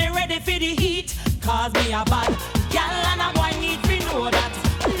arm and me ready for the heat, cause me a bad. Girl and a boy need to know that.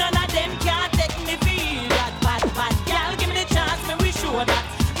 None of them can take me feel that. Bad. Girl, give me the chance, me we show that.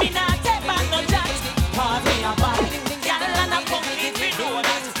 Me not take back no chat, cause me a bad. Girl and a punk need to know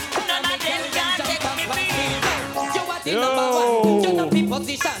that. None of them can take me feel that. You are the number one, you know the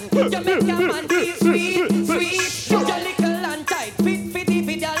position. You make your man feel sweet. You little and tight, fit for the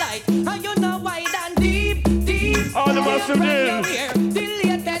video light. And you know wide and deep. All the massive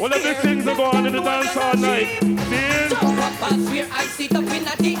in. Well, the big things are going on in the dance all night. Where I sit up in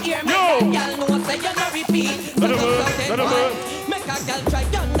the ear, make a girl know say you no repeat. Make a girl try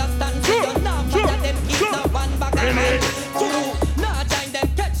understand. You know what them keep the one back and hand. Two, now join them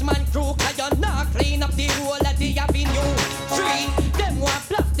catch man crew, cause you not clean up the whole of the avenue. Three, them want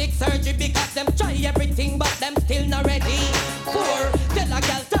plastic surgery because them try everything but them still not ready. Four, tell a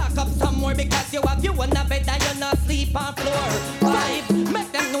girl talk up somewhere because you have you on a bed and you not sleep on floor. Five,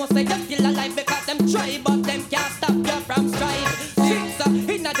 make them know say you're still alive because them try but them can't stop you from strife. Six,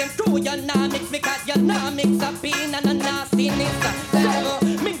 inna them crew you not mix because you not mix up in and a nastiness.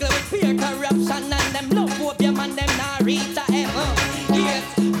 Seven, mingle with peer corruption and them love hope your man them not reach a heaven. Eight,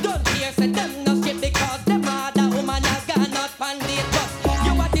 don't hear say them no shit because them other woman has gone out on the trust.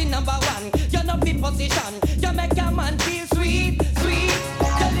 You are the number one, you know the position. You make a man feel sweet.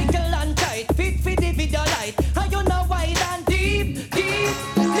 You little and tight, fit for the video light. And you know wide and deep.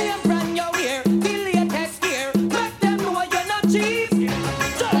 Name brand your ear, the latest gear. Make them know you're not cheap.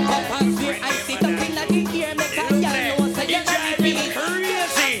 Jump up and swear I sit up in the ear. Make a girl know say you're not repeat.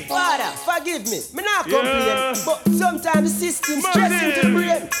 Crazy. Father, forgive me not complain. But sometimes the system stress into the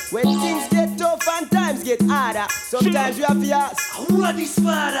brain. When things get tough and times get harder, sometimes you have to ask, what is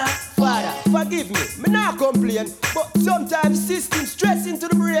Father? Father, forgive me not complain. But sometimes the system stress into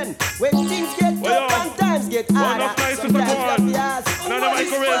the brain. complain. When things get tough and times get harder, sometimes you have to ask, what is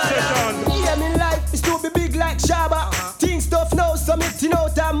session? Yeah, me life is to be big like Shabba. Things tough now, so me tin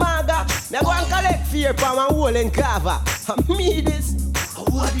out a maga. Me go and collect fear from a hole and cover. Me this.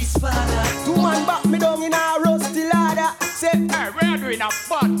 What is father? 2 man back me down in a rusty ladder. Say, hey, we are doing a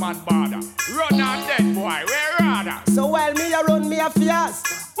bad man border. Run on dead boy, where rather? So while me a run, me a fierce.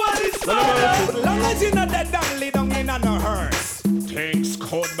 What is father? Long as you not dead and lay down in a no hearse. Things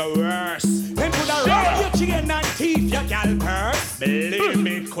could be worse. Them could have robbed your chicken and thief your gal purse. Believe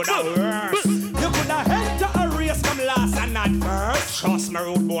me, could have worse. You could have head to a race come last and not first. Trust me,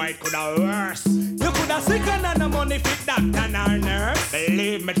 rude boy, it could have worse. You could have sickened and the money fit doctor and nurse.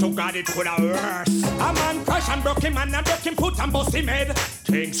 Believe me, to God, it could have worse. A man crash and broke him and broke him foot and bust him head.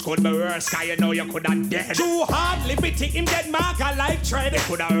 Things could be worse, cause you know you could have dead. Too hard, liberty, him dead marker like tread. It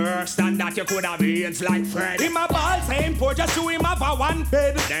could have worse than that, you could have AIDS like Fred. Him a ball saying poor, just to him have a one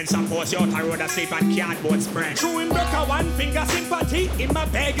bed. Then suppose you out a road asleep and cardboard spread. True him broke a one finger sympathy, him a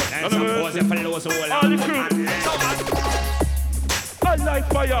beg. Then suppose you lose all the crew. Hot like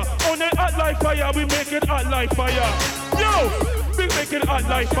fire, on it hot like fire, we make it hot like fire. Yo, we make it hot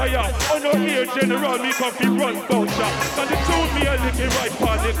like fire. On our ear general, we come fi run voucher. Cause the tune me a licking right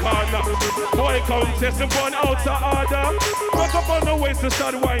on the corner. Boy come test the one out of order. Rock up on the waist to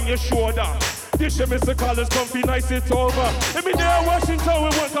start wine your shoulder. This year Mr. College come fi nice it over. Let me there Washington, we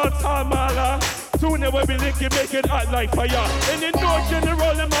work on Tamala. Soon they will be licking, make it hot like fire. And in no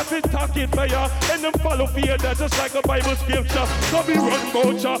general, them have to talk it fire. And them follow fear that just like a Bible scripture. So we run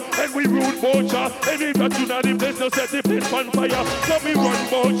voucher, and we rule voucher. And if that you not in place, no set the place on fire. So we run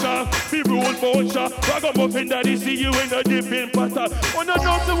voucher, we rule voucher. Ragamuffin daddy see you in a dipping pattern. On the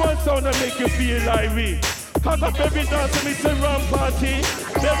note the one sound that make you feel like me. Cock up every dance and me say run party.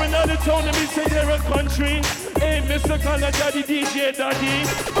 They're in the town and me say they're a country. Hey, Mr. Collage, daddy, DJ, daddy.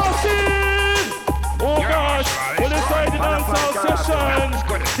 Bossy! Oh gosh, we'll inside the dancehall session.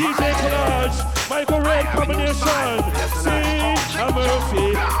 DJ Collage, Michael Red combination. See, a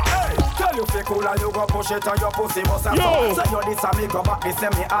mercy. Tell you fake cool and you go push it on your pussy must have so. So you this and me go back, me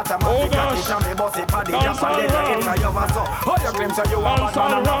semi-automatic and me jam me bust it body jump and then you hit for your so. How you claim so you a bad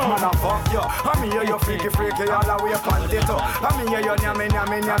man and rough man and fuck you. And me hear you freaky all the way panty too. And me hear you nyam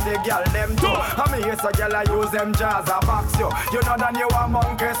the girl them too. And me hear so girl I use them jazz a box you. You know that you a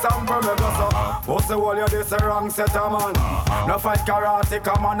monkey some from me go so. Pussy wall you this a wrong set a man. No fight karate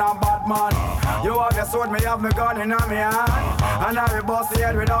come on and bad man. You have your sword, me have me gun in me hand. And I will bust the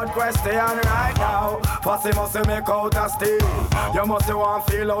head without question. Right now, Fussy must make out a steel. You must want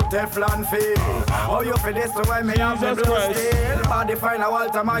feel out Teflon feel. Oh, you feel this the way me have the blue steel. Body find a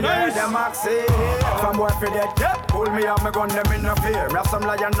Walter man, you hear the Maxi. From work for that, yeah. Pull me out, me gun them in no fear. Have some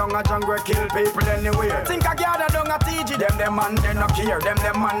lion down a jungle, kill people anywhere. Think I gather down a TG, them man, they no care.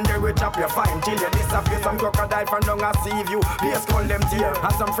 Them man, they will chop you fine till you disappear. Some crocodile from down a sea view. Please call them tear.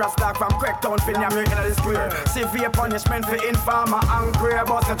 And some fresh stock from Cracktown, film you in the square. Severe punishment for informer and queer.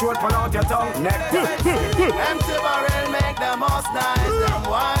 Boss the throat, pull out your tongue. Empty barrel make the most nice. Them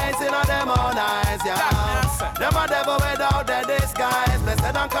wise in them own eyes, yeah. Them a devil without the disguise. Blessed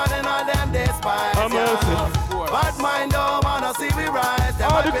and calling all them despise, yeah. Bad mind don't wanna see we rise.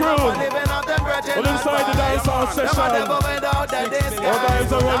 Them all the crew, living up them brethren. well inside the dancehall session. Them a devil without the disguise. All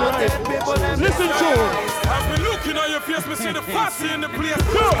guys are run right. Listen to I've been looking on your face, me see the fussy in the place.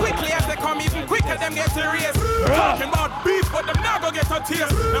 Quickly as they come, even quicker them get to race. Talking about beef, but them not gonna get a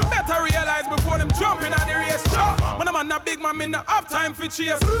taste. Them better realize before them jumping at the race. When I'm not big man, me not have time for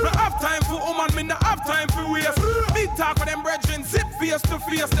chase. Me have time for woman, me not have time for waste. Big talk with them brethren, sit face to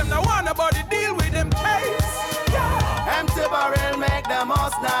face. Them not want nobody deal with them case. Empty barrel make the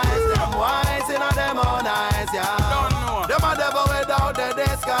most nice. Them wise in them own eyes, yeah. Don't know. Them a devil without the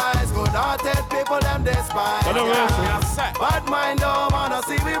disguise. Good-hearted people them despise, yeah. Bad mind don't wanna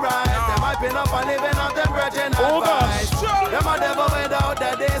see we rise. Them hyping up and living up them brethren advice. Them a devil without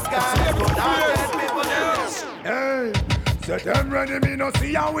the disguise. Good-hearted people them despise. Hey. Set them ready, me no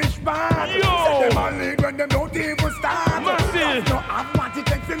see a wish bad. Set them a lead when them don't even start. Massive. No have what it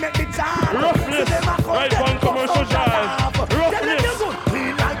takes to make the chart. Roughness. Right on commercial jazz. Roughness.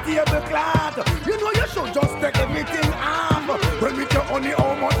 Clean like tablecloth. You know you should just take everything off. When we tell only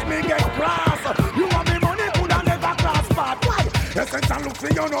how much me get class. You want me money, could I never class part. Why? Essence and look for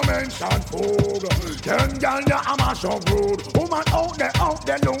you no mention food. Them girl ya a mash up road. Woman out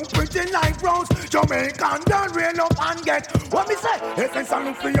there look pretty like rose. Jamaican done rail up and get what me say. Essence and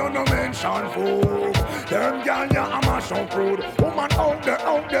look for you no mention food. Them girl ya a mash up road. Woman out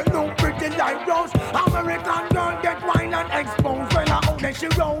there look pretty like rose. American done get wine and expose. When I out then she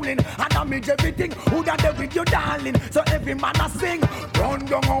rolling. And damage everything, who done there with you, darling? So every man a sing. Run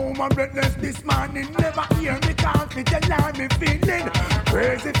down home and breathless this morning. Never hear me call me, tell her me feeling.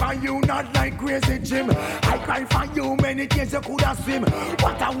 Crazy for you, not like crazy Jim. I cry for you, many tears you coulda swim.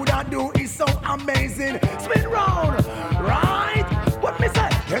 What I woulda do is so amazing. Spin round, right? What me say?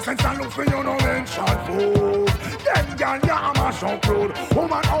 Essence and look for you, no mention food. Them girl, yeah, I'm a show crude.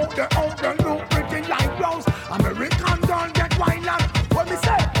 Woman out there, look pretty like rose. American girl get wild and what me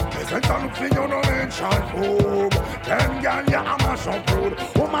say? Essence and look for you, no mention food. Them girl, yeah, I'm a show crude.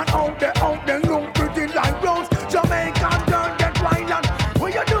 Woman out there, look pretty like rose. Jamaican girl get wild and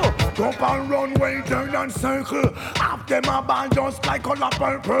what you do? Jump and run, way turn and circle. Half them a ball just like color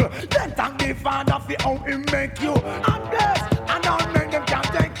purple. Then thank the Father for how he make you. I'm blessed and all men them can't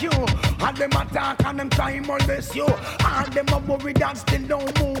take you. And them attack and them try molest you. And them a worry that still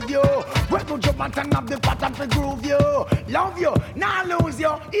don't move you. When you jump and turn up the pattern to groove you. Love you, now lose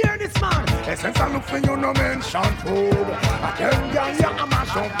you. Hear this man. Essence I look for you, no mention food. I tell you, yeah, I'm a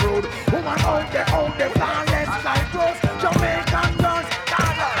show food. Woman out there, flawless like rose. Jamaican girls,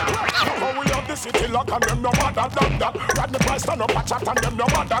 oh, we have the city lock and them no matter than that. Ride me price stand up a chat and them no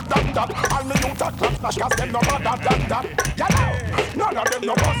matter than that. All me youth at class nash cause them no matter than that. Yeah, none of them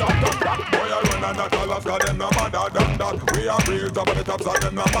no matter than that. Boy, I run and not all of cause them no matter than that. We are real top of the tops and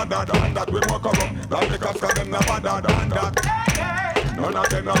them no matter than that. We more corrupt like the cops cause them no matter than that. None of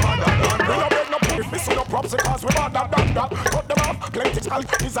them no matter than that. We no beg no proof, missing no props because we matter than that. Cut them off, plenty skull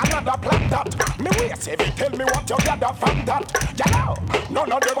is another plan that. Me wait, say me tell me what you gather from that. Yeah,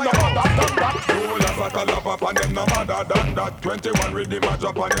 none of them no matter than that. You will have a lap up and them no matter than that. 21 read the match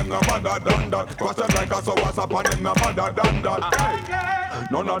up and them no matter than that. Cross them like a so what's up and them no matter than that.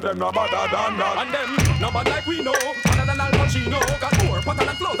 None of them no matter than that. And them no bad like we know. Other than Al Pacino, got more pattern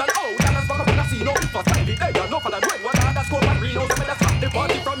and flows and oh, that is fuck up in casino. For style it, they no for the great one. That's cool and Reno. So me that's stop the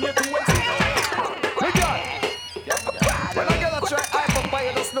party from here to Wednesday. We got. When I get a try, I pop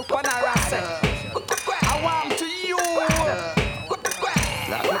by the snook on our ass. I want to you.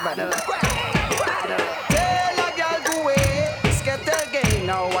 Tell a girl go away, skettle game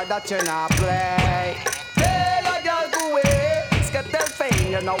now what that you not play. Tell a girl go away, skettle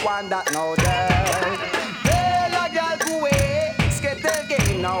fame you no want that no day. Tell a girl go away, skettle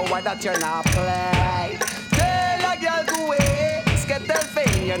game now what that you not play. Tell a girl go away, skettle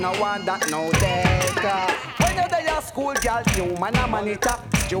fame you no want that no day. When you're there at school, girl, you man a monitor,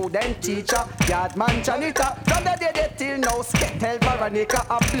 student teacher, yard man janitor. From the day they till now, skettle Veronica,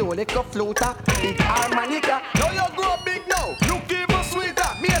 a blow like a fluter, big harmonica. Now you grow big now, look even sweeter.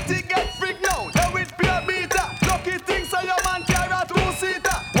 Me a thing get freak now, now it be a beater. Lucky things so your man carry a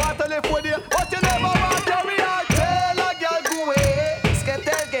two-seater. Want to live with you, but you never want to react. Tell a girl go away,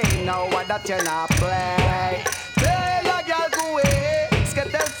 skettle game now, what that you not play. Tell a girl go away,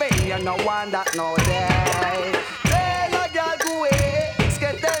 skettle fame, you no want that no day. Tell a girl go away,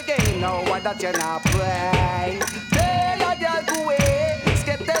 skettle game now, what that you not play. Tell a girl go away,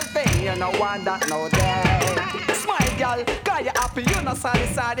 skettle fame, you no want that no day. Smile girl, cause you happy, you no sorry.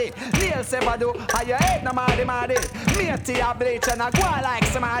 Nails ever do, and your head no mardy. Matey a bleach and a go like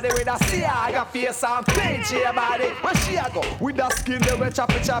somebody with a ciaga face and paint your body. Where she a go? With the skin they will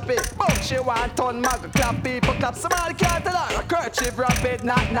choppy. But she want ton mag, clap people clap. Somebody can't tell her, a kerchief rapid,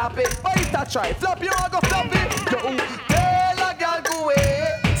 not nappy. But if I try, flop you a go floppy. Yo, tell a girl go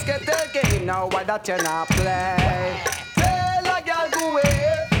away, skettle game now, why that you not play? Tell a girl go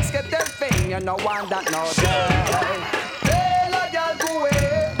away, skettle fame, you no want that no day. Tell a girl go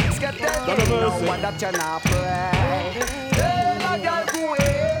away, skettle game now, why that you not play? Tell a girl go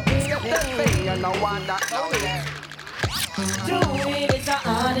away, skettle fame, you no want that no day. Do it, it's an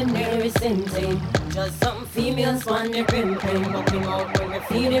ordinary thing. Just some females want the prim. But we out when we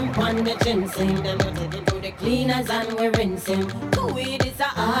feed him on the ginseng. Then we take it to the cleaners and we rinse him. Do it, it's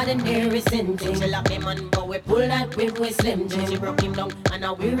an ordinary thing. She lock him on, but we pull that whip with Slim Jim. She broke him down and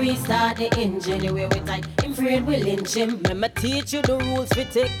now we restart the engine. The way we tight, him afraid we lynch him. Let me teach you the rules we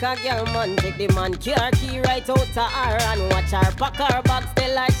take a girl man. Take the man car key right out to her and watch her pack her bags.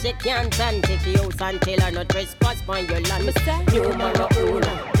 Tell her she can't and take the house and tell her no trespass on your land. Me say, numero uno,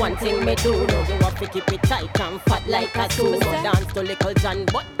 one thing me do know. You have to keep it tight and fat like a sumo. Dance to Little John,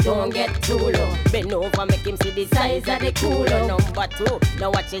 but don't get too low. Bend over, make him see the size of the cooler. Number two,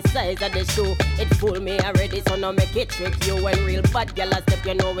 now watch the size of the shoe. It fool me already, so now make it trick you. When real bad girl a step,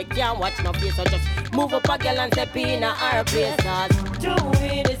 you know we can't watch no face. So just move up a girl and step in our place. Cause do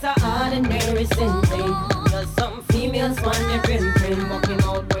it is a ordinary sin thing. Just some females want the prim. Walking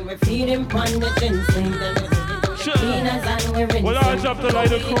out when we feed him on the ginseng. Then we take it to the cleaners and we rinse. Well, I jump to light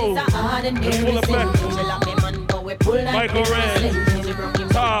the crew. It's full effect. Michael Red.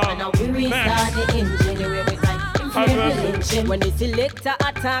 And now we restart the engine. The way we like. When the selector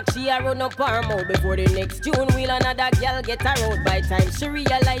attack, she a run up her mouth. Before the next tune, will another girl get her out. By time she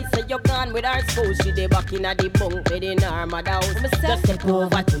realize that you're gone with her spouse, she dey back in the bunk bed in her mother house. Just step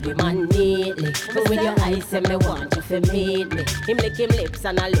over to the man neatly. But with your eyes, say me want you to meet me. Him lick him lips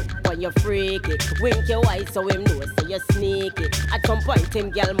and I look when you freaky. Wink your eyes so him know so you sneaky. At some point him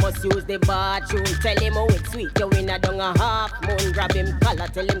girl must use the bathroom. Tell him how it's sweet, you in a down a half moon. Grab him collar,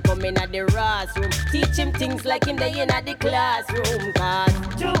 tell him come in at the Ross room. Teach him things like him they in at the classroom. Cause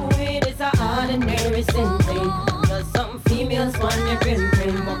doing is a ordinary sin thing. Just some females want the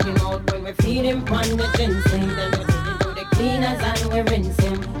prim. Walking out when we feed him on the ginseng. Then we take him to the cleaners and we rinse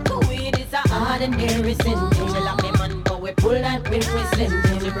him. Doing is a ordinary sin thing. She lock him on but we pull that when we slim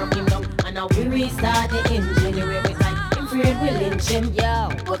him. She broke him down and now we restart the engine. The way we like him afraid we lynch him. Yo,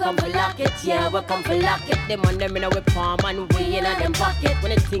 we come for lock it, yeah, we come for lock it. Them on them in our palm and we in a them pocket.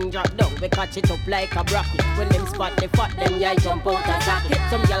 When the thing drop down, we catch it up like a bracket. When them spot the fat, them yeah jump out and sock it.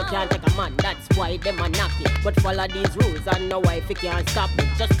 Some girl can't take a man, that's why them a knock it. But follow these rules and no wife you can't stop it.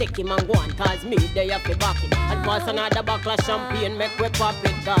 Just take him and go on, cause me they have to back it. And pass another bottle of champagne, make we pop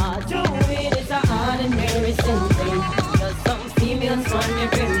it. Cause doing is a ordinary sin thing. Cause some females want me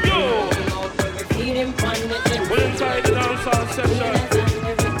bring. Yo! Feed him on the gym. We're inside the dancehall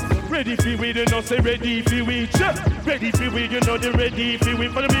session. Ready for we, you know, say ready for we. Ready for we, you know, the ready for we.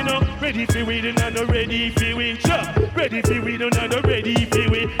 Follow me now. Ready for we, you know, the ready for we. Ready for we, you know, the ready for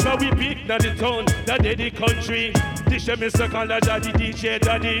we. Now we pick now the town, that the country. This is Mr. Collage, daddy, DJ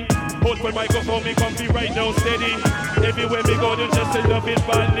daddy. Hold my microphone, me comfy right now, steady. Everywhere me go, they just to love it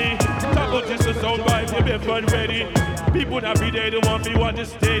badly. Talk about this the sound vibe, you better ready. People that be there, they want me want to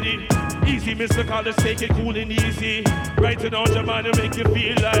steady. Easy, Mr. Collage, take it cool and easy. Right down your man to make you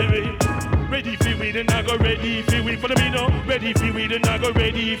feel lively. Ready for we, then I go ready for we. Follow me now. Ready for we, then I go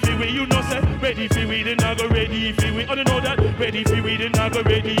ready for we. You know, say ready for we, then I go ready for we. I don't know that. Ready for we, then I go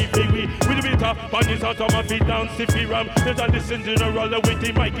ready for we. With a bit of on this out of my feet down, sippy ram. There's a listen general with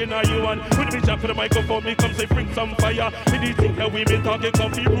the mic in a you and with me jack for the microphone, me come say bring some fire. With the thing that women talking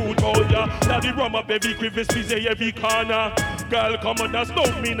comfy rude, oh yeah. Now the rum up every crevice, busy every corner. Girl, come on, that's no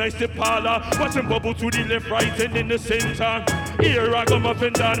me nice the parlor. Watch them bubble to the left, right, and in the center. Here I come up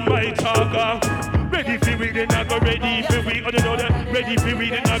and down my talker. Ready for we, then I go ready for we. I don't know that. Ready for we,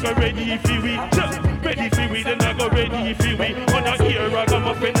 then I go ready for we. Ready for we, then I go ready for we. On the here I come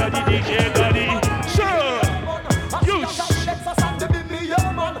up and down the DJ daddy. Sure. You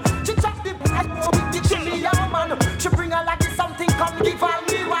she bring her like something, come give her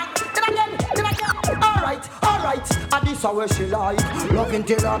me one. Then again. Alright, and this is how she like. Loving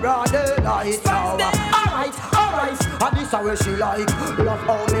till her brother light now. Alright, and this is how she like. Love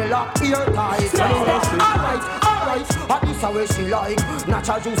how me lock ear tight. Alright, and this is how she like.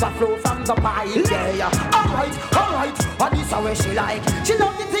 Natural juice a flow from the pipe. Yeah. Alright, and this is how she like. She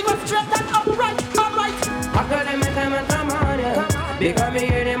love the thing of straight and upright. I got them in time and come on, yeah. Because me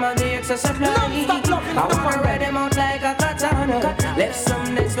hear them on the excess supply. I wanna read them out like a katana. Left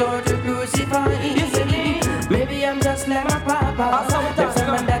some next door to crucify. Maybe I'm just like my papa. Left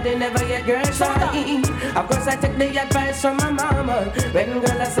some man that they never get girl shy. Of course I take the advice from my mama. When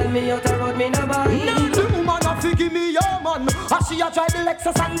girl send me out the road, me no buy. The woman a fi give me your man. As she a drive the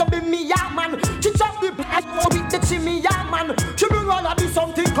Lexus and the be me ya man. She chop the black with the chimney ya man. She bring all of this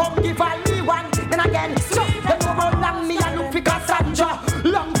something, come give her me one. Then again, so the woman and me a look for Cassandra.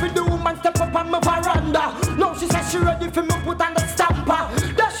 Long for the woman step up on my veranda. Now she says she ready for me put on the stamper.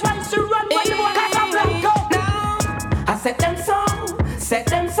 That's why she run when the one Casablanca. I set them so, set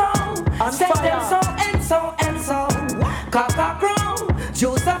them so, set them so and so. Coca crow,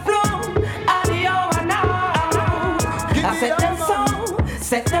 juice a flow, adio and now. I set them so,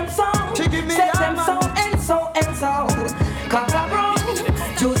 set them so, set them so and so. Coca crow,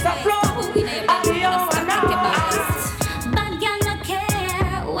 juice a flow, adio and now. Bad girl no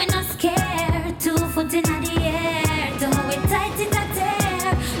care, we no scared. 2 foot in the air, don't hold it tight in the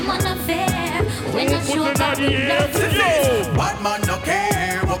tear. Man no fair, we no show back with love. Bad man no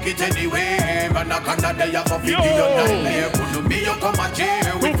care, walk it anywhere. And I can't day of a video nightmare. Put me you come and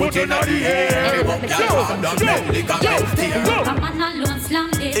chair, we put in the air. Walk your hand on me, come on alone,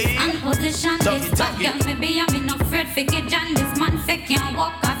 slam this and position this. Bad girl, maybe I'm in afraid figure John. This man say can't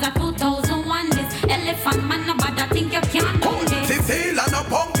walk as a 2001. This elephant man, no bad, I think you can't do this. See feel and no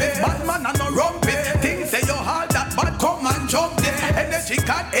pump it, bad man and no rump it. Things say you hard that bad come and jump it. Energy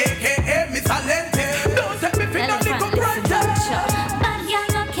cat, aka Miss Alente. Don't take me for nothing to granted. Bad girl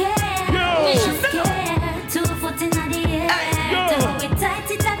no care, we no scared. 2 foot in the air, don't hold it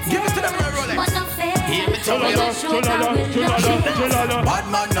tight in the tear. Man no fair, we no show back with love. Bad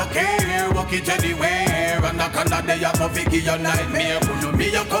man no care, walk it anywhere. And knock on the day of a figure your nightmare. Pull me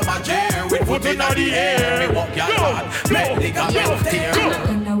you come a jail with foot in the air. Me walk your hard, make nigga melt tear.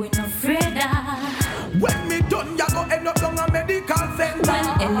 And we no afraid of. When me done, you go end up down a medical center.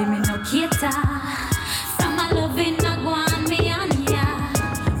 Well, Ellie me no cater. From my loving no go on me and ya.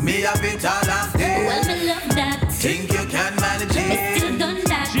 Me have it all of day. Well, me love that. Think you can manage it. Me still done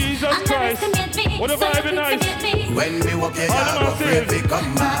that. Jesus Christ. What a vibe nice. When me walk here, I go afraid to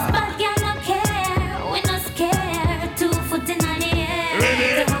come back. But girl no care, we no scared. 2 foot in the air.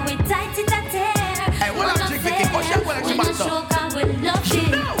 Really? So we tight it a tear. Hey, what a chick, Vicky, push it, what a chick, we no show 'cause we love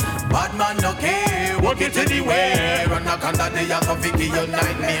it. Bad man no care, walk it anywhere. And knock on the day of a figure your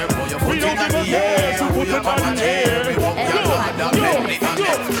nightmare. Put your foot in the air, put your come a chair. Me walk your hard and make nigga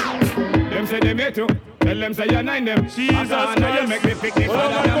melt. Them say they made you. Tell them say you nine them. Jesus Christ. You make me pick the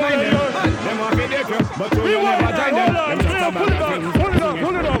father and mind them. Them want to date you, but you will never join them. Them just a bad thing. Hold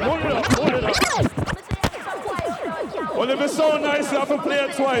it up. Well, if it's so nice, you have to play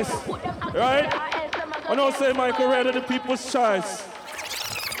it twice. Right? I know say Michael Red of the people's choice.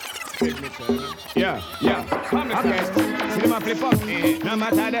 Yeah. Okay. See them a flip up. No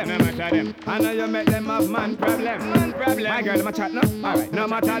matter them. I know you make them have man problem. My girl, them a chat now. Alright, no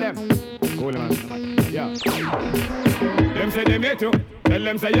matter them. Cool man. Yeah. Them say they made you. Tell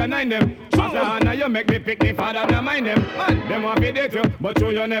them say you nine them. After now you make me pick the father, no mind them. Man, them want to date you, but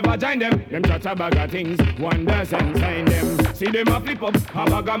you never join them. Them chat a bag of things, wonder and sign them. See them a flip up, a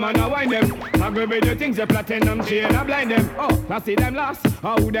bag of man a wine them. Aggravate the things, the platinum chain a blind them. Oh, I see them lost,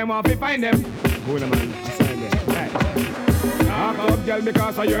 how them want to find them. Cool man, sign them. Right. Talk up, girl,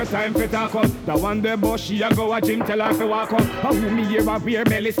 because of your time for talk up. The one the boss, she a go a gym, tell her to walk up. How me here a wear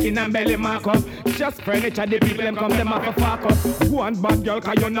belly skin and belly mark up. Just furniture, the people them come, them have to fuck up. Go on bad girl,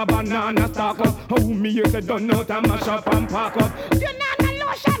 cause you no banana stock up. How me here say done out and mash up and park up. You not a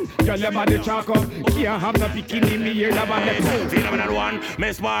lotion, girl, your body chalk up. Can't have no bikini, me here the body. Phenomenon 1,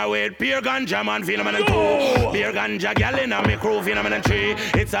 Miss Bar with pure ganja man. Phenomenon 2, pure ganja gal in a me crew. Phenomenon 3,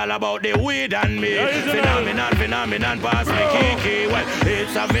 it's all about the weed and me. Phenomenon, pass me kiki. Well,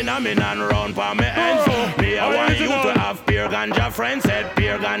 it's a phenomenon round for me ends. Me I want you to have pure ganja friends. Said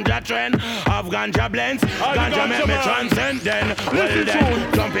pure ganja trend, have ganja blends. Ganja make me transcendent. Well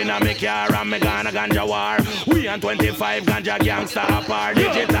then, jump in a me car and me gonna ganja war. We and 25 ganja gangsta apart.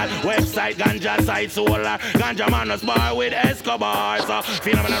 Digital website, ganja site, solar. Ganja man us bar with Escobar. So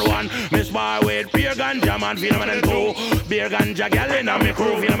phenomenon 1, Miss Bar with pure ganja man. Phenomenon 2, beer ganja gal in a me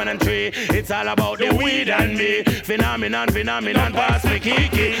crew. Phenomenon 3, it's all about the weed and me. Phenomenon, pass me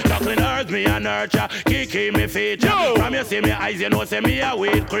kiki. Chuckling earth me a nurture. Kiki me feature. From you see me eyes, you know say me a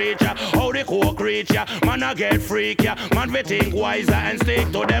weed creature. How the cool creature, man I get freak ya. Man we think wiser and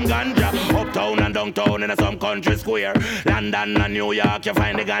stick to them ganja. Uptown and downtown in some country square. London and New York, you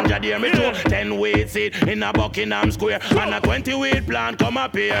find the ganja there. Me too, 10 weed seed in a Buckingham Square. And a 20 weed plant come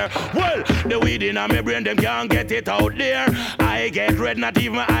up here. Well, the weed in a me brain, them can't get it out there. I get red, not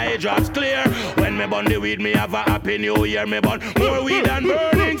even my eye drops clear. When me bun the weed, me have a happy new year. Me bun more weed and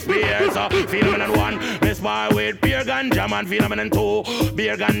burning spears. So phenomenon 1, Miss Bar with pure ganja man. Phenomenon 2,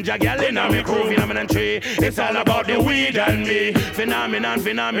 beer ganja gal in a me crew. Phenomenon 3, it's all about the weed and me.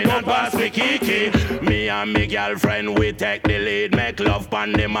 Phenomenon, pass me kiki. Me and me girlfriend, we take the lead. Make love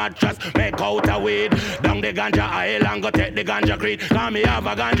pan the mattress, make out a weed. Down the ganja aisle and go take the ganja creed. Cause me have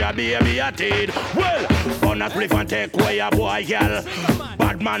a ganja baby a teed. Well, fun a spliff and take away a boy girl.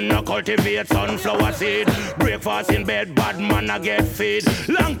 Bad man no cultivate sunflower seed. Breakfast in bed, bad man a get feed.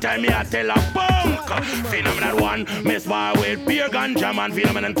 Long time me a tell a punk. Phenomenon 1, Miss Bar with beer ganja man.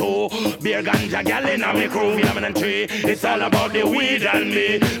 Phenomenon 2, beer ganja gal in a me crew. Phenomenon 3, it's all about the weed and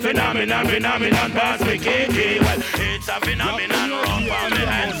me. Phenomenon, pass me kiki. Well, it's a phenomenon wrong for me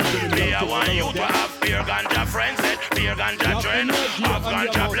hands. Me I want you to have beer ganja friends. Said beer ganja trend, have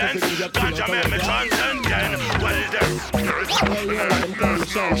ganja blends. Ganja make me transcendent. Well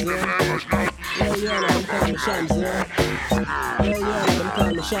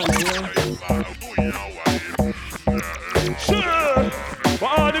Sure, for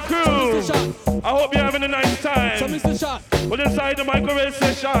all the crew, I hope you're having a nice time. So Mr. Shot, well inside the microwave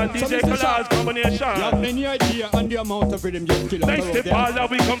session, DJ Collage combination. You have any idea on the amount of rhythm you kill? Nice the parlor,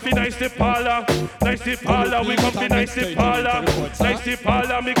 we comfy, nice the parlor. Nice the parlor, we comfy, nice the parlor. Nice the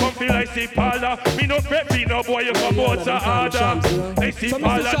parlor, me comfy, nice the parlor. Me no prep, me no boy, you come out to order. Nice the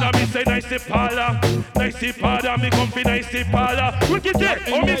parlor, now me say nice the parlor. Nice the parlor, me comfy, nice the parlor. Look at that,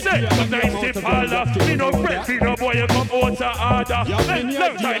 oh me say, nice the parlor. Me no prep, me no boy, you come out to order.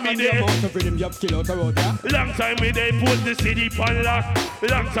 Long time me there. Long time me there, put this city pan lock.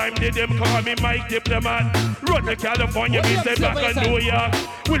 Long time did them call me Mike Diplomat. Run to California, me say back in New York.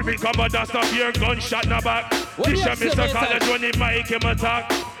 Will become a dust of your gunshot in the back. This is Mr. Collage when the mic him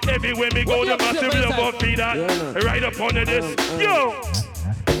attack. Everywhere me go, the massive love of feed that. Right up under this. Yo!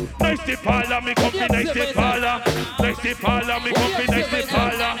 Nice the parlor, me comfy, nice the parlor. Nice the parlor, me comfy, nice the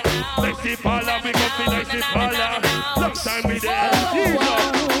parlor. Nice the parlor, me comfy, nice the parlor. Long time we there.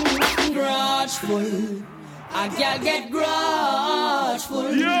 Grudgeful. A girl get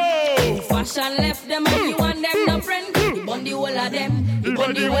grudgeful. Yo! Fashion left them and you and them no friend. The body all of them. The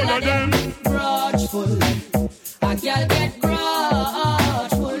body all of them. Grudgeful. A girl get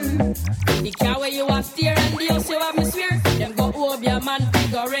grudgeful. The car where you have steer and the house you have me swear. Them go over your man,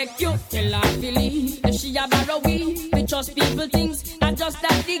 figure wreck you. Tell her to leave. If she a borrow we trust people things. Not just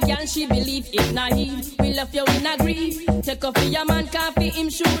that the girl she believe it naive. We left you in a grief. Take off your man, coffee him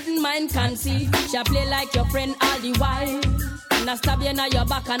shouldn't mind can see. She play like your friend all the while. And I stab you in your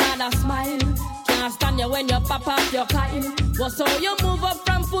back another smile. Can't stand you when you pop up your Kyle. What's how you move up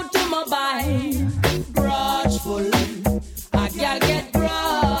from foot to mobile? Grudgeful. A girl get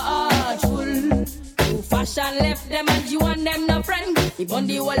grudgeful. Fashion left them and you and them no friend. The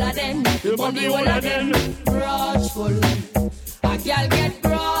body all of them. The body all of them. Grudgeful. A girl get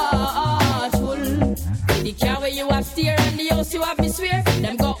grudgeful. The car where you have steer and the house you have me swear.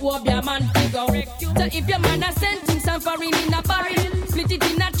 Them go up your man figure wreck you. So if your man a sentence and foreign in a barrel, split it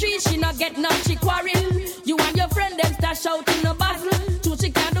in a tree, she not get no she quarrel. You and your friend them start shouting no battle. True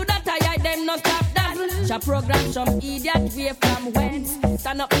she can't do that, I them no stop dazzle. She program some idiot way from whence.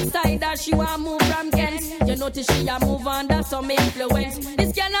 Stand up inside her, she want move from Kent. You notice she a move under some influence.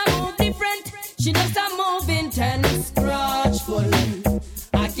 This girl a move different, she just a move intense. Grudgeful,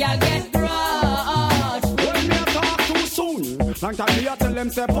 a girl get grudgeful. When me a talk too soon, long time me a tell them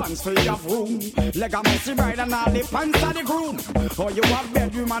say pants for your room. Leg a messy bride and all the pants of the groom. Or you have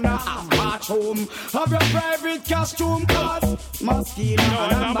bedroom and a half bathroom. Have your private costume cause mosquito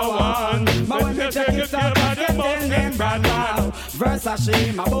number one. But when me check it out, I get the name brand now.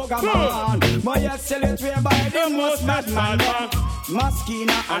 Versace, my booger man. But you sell it way by the most mad man.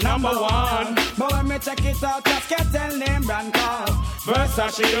 Mosquito a number one. But when me check it out, just get the name brand cause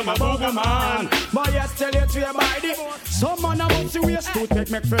Versace, my booger man. But you sell it way by the some man about to waste to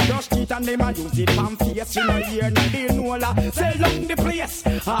take make for brush teeth and them a use it from face. You know here, no they know la. Sell down the place.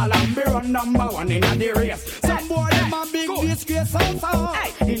 All I'm be run number one in the race. Some boy them a big disgrace also.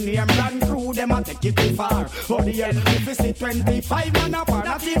 In the brand crew them a take it too far. For the hell if you see 25 man apart,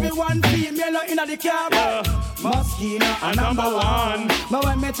 not even one female in the car. Mosquito a number one. But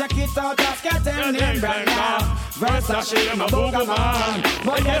when me check it out, just get them name brand now. Versace my booger man.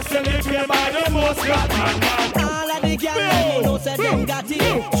 But you sell it here by the most rat man. All of the girls you know say them got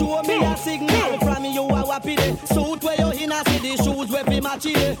it. Show me a signal from you a wappy day. Suit where you in a see the shoes where be match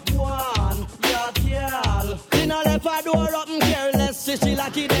it. One, your girl. In a left a door up and careless, she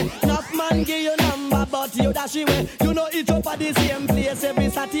lucky day. Enough man give you number but you dash away. You know it up at the same place every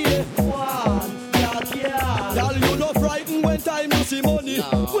Saturday. One, your girl. Girl you no frightened when time you see money.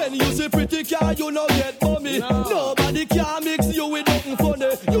 No. When you see pretty car you no get money. No. Nobody can mix you with nothing funny.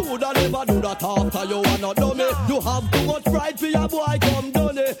 You woulda never do that after you wanna dummy. You have too much pride for your boy come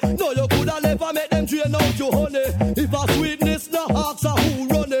done it. No, you coulda never make them train out you honey. If a sweetness no ask who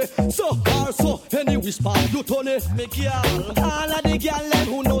run it. So or so, any whisper you turn it. Me girl, all of the girl them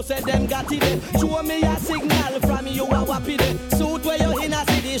who know say them got it. Show me a signal from you a wappy day. Suit where you in a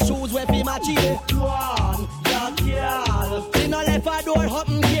see the shoes where be match it. One, your girl. She no left a door up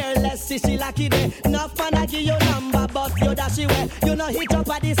and careless, see she lucky day. Enough man a give you number but you dash away. You no hit up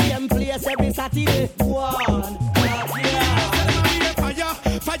at the same place every Saturday. One, your girl.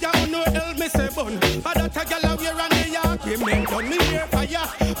 Fire on no hell me say bun. But that a gyal a wear and the yak him make done. Me hear fire.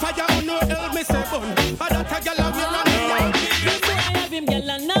 Fire on no hell me say bun. But that a gyal a wear and the yak. This boy have him gyal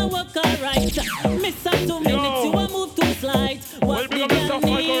and now walk alright. Miss her 2 minutes you a move too slight. What the gyal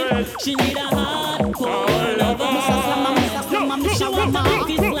need? She need a hardcore lover. She want a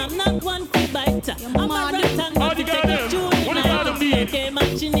big Islam, not one free bite. I'm a right and not to take a chew in night. Okay,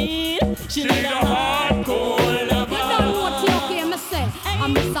 man she need. She need a hardcore lover.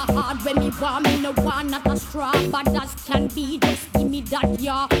 I'm Mr. Hard when me want me no want not a straw. But that can be just give me that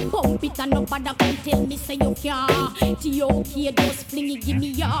yeah. Pump it and nobody can tell me say you can't. T.O.K. just fling it give me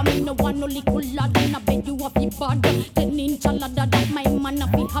yeah. Me no want no little lad in a bed you have the bad. 10-inch ladder that my man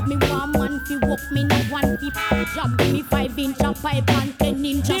up have me 1 man fi walk me no 1 feet. Job give me 5-inch pipe and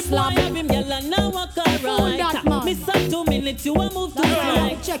 10-inch slab. The boy have him gyal and now walk alright. Miss her 2 minutes you a move to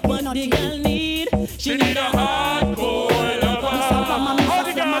slide. What the girl need? She need a hardcore lover.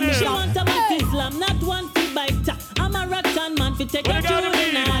 She want a man Islam, not one free bite. I'm a rock fi take her to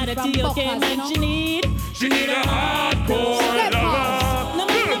the night. The TOK man she need. She need a hardcore lover.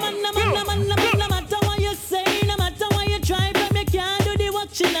 No matter what you say, no matter what you try, but me can't do the work.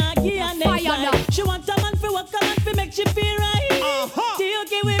 She not give her next life. She want a man fi work, a man fi make she feel right.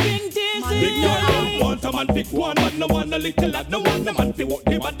 TOK we bring tears in your eye. Want a man pick one, but no one a little lad. No one a man fi walk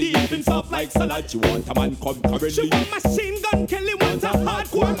the body up in soft like salad. She want a man come currently. She want machine gun Kelly. Want a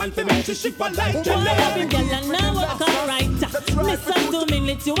hardcore man fi make she shiver like jelly. Why every girl and now walk alright. Listen to me,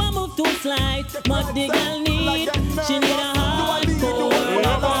 let you a move too slight. What the girl need, she need a hardcore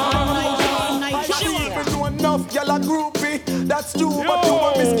lover. She want to know enough, girl a groupie. That's true, but you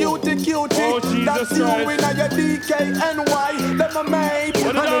want Miss Cutie. That's you in your DKNY. Let me make.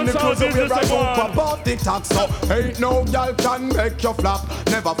 And in the clothes we right up about the tax. So ain't no girl can make you flop.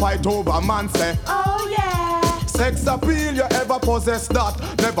 Never fight over a man say. Oh yeah. Sex appeal, you ever possess that.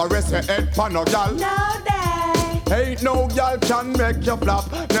 Never rest your head for no girl. No day. Ain't no girl can make you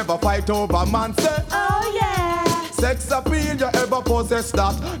flop. Never fight over a man say. Oh yeah. Sex appeal, you ever possess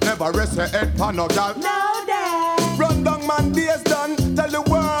that. Never rest your head for no girl. No day. Run down man, days done. Tell the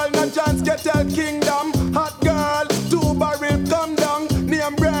world, no chance get tell kingdom. Hot girl, 2 barrel come down.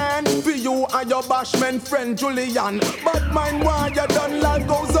 Name brand for you and your bashman friend Julian. But mine while you done, life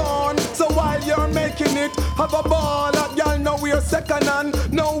goes on. So while you're making it, have a ball. That girl know we're second hand.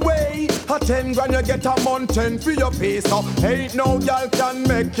 No way. A 10 grand you get a mountain for your pay. So ain't no girl can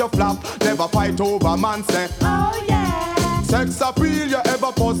make you flop. Never fight over man say. Oh yeah. Sex appeal, you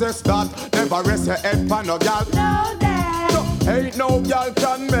ever possess that. Never rest your head for no girl. No day. No, ain't no girl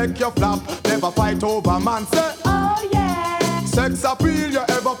can make you flop. Never fight over man say. Oh yeah. Sex appeal, you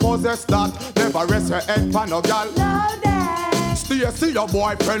ever possess that. Never rest your head for no girl. No day. See your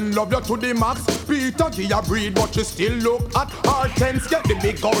boyfriend love you to the max. Peter give you breed, but you still look at our tents. Get the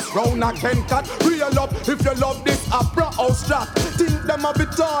big house round a Ken cat. Real up if you love this opera house track. Think them a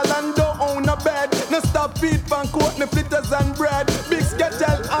bit tall and don't own a bed. No stop feet fan coat, no fritters and bread. Big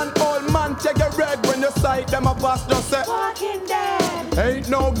skettle and old man take a red. When you sight them a pass just say Walking Dead. Ain't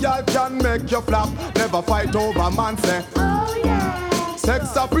no girl can make you flop. Never fight over man say. Oh yeah.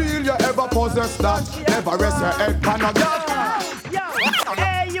 Sex appeal, you ever possess that. Never rest your head pan a girl.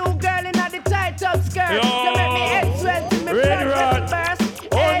 Hey, you girl in the tight up skirt. You make me head swell till me blood burst.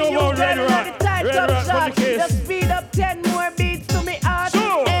 Oh, no more Red Rat. The tight Red up Rat for the shot. kiss. Just speed up 10 more beats to me heart.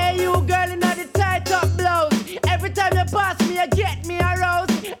 Sure. Hey, you girl in the tight up blouse. Every time you pass me, you get me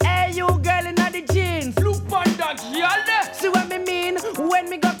aroused. Hey, you girl in the jeans. Look on that, y'all. See what me mean? When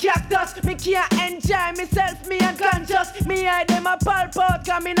me go cactus, me can't enjoy myself, me unconscious. Me hide them a pulp out,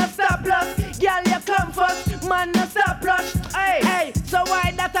 come in a stop loss. Girl, you come first, man, no stop rush. Hey, so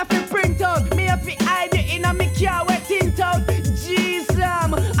why that I feel print out? Me have to hide it in a me car wet tint out. Jeez, all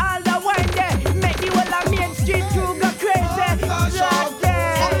the wine there, make the whole of Main Street crew go crazy.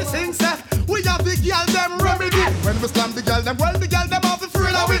 We have the girl them remedy. When we slam the girl them, well the girl them have the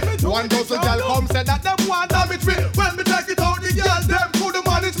thrill of it. One goes the girl come say that them want damage me. When we take it out, the girl them could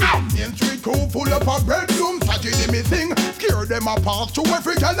manage me. Main Street crew full up a bedroom, tragedy me thing. Scare them apart to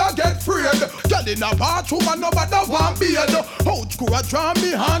every girl I get freed. Girl in a bathroom and nobody want beard. Out crew a draw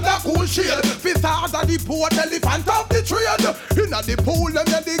me hand a cool shade. Fifth hard of the port, elephant of the trade. Inna the pool them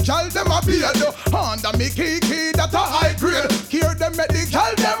the girl them a beard. Under me kiki that a high grade. Hear them make the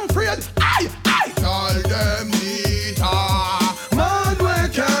girl them afraid. Aye. Call them Nita. Man we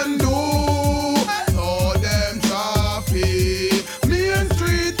can do. So them traffic. Main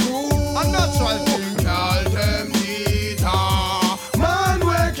Street crew. A natural thing. Call them Nita. Man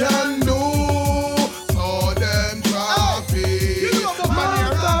we can do. So them traffic. Man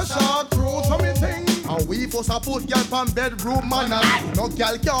the short crew. So me think. And we for support girl from bedroom manners. No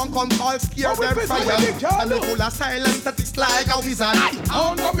girl can come all scare them fire. And they full of silence that is like a wizard.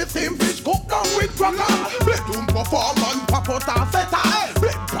 I know me same fish cook down with cracker. Bedroom performance pop out a feta.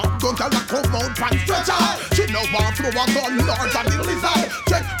 Bed pop gun girl a come out pan stretcher. She no want flow a gun large than the lizard.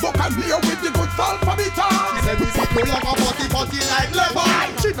 Check book and here with the good salt for me time. She said we see you like a potty like leather.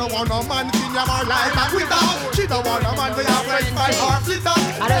 She no want no man in your more like a quitter. She no want no man we have fresh by her flitter.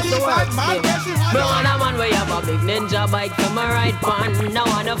 And that's the worst thing. Me want a man where you have a big ninja bike for my right pan. No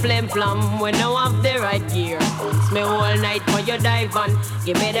want a flim flam when no have the right gear. Bounce me all night when you dive on.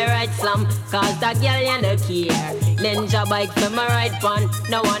 Give me the right slam, cause that girl you no care. Ninja bike for my right pan.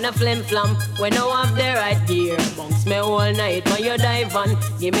 No want a flim flam when no have the right gear. Bounce me all night when you dive on.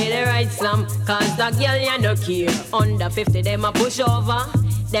 Give me the right slam, cause that girl you no care. Under 50 them a push over.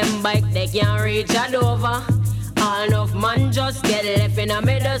 Them bike they can't reach a Dover. All enough man just get left in a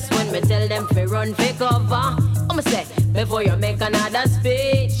middle when me tell them fi run fi cover. I'ma say, before you make another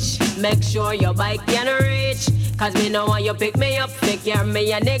speech, make sure your bike can reach. Cause me know when you pick me up, figure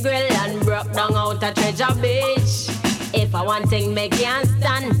me a nigga and broke down out a treasure beach. If I want thing me can't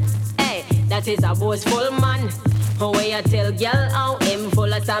stand, hey, that is a boastful man. Where you tell girl how him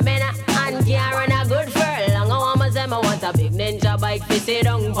full of stamina and can't run a good furlong. I want I want a big ninja bike to sit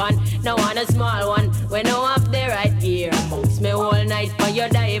down pan. No want a small one when I have the right gear. Bounce me all night for your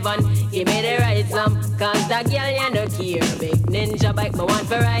dive on. Give me the right slam, cause the girl you no care. Big ninja bike me want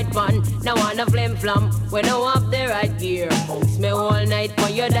for ride fun. No want a flim flam when I have the right gear. Bounce me all night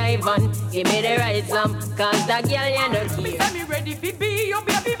for your dive on. Give me the right slam, cause the girl you no care. Me say me ready fi be your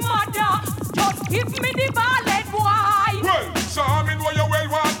baby mother. Just give me the ballet boy. Well, so I mean what you well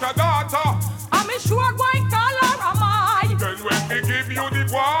want a daughter. I'm sure going call her am I. Then when me give you the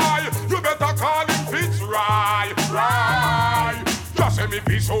boy, you better call him Fitzroy. Right. Just say me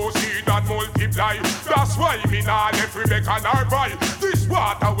fish so see that multiply. That's why me not let Rebecca nor buy. This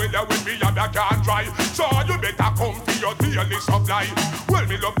water well with me and I can't dry. So you better come to your daily supply. Well,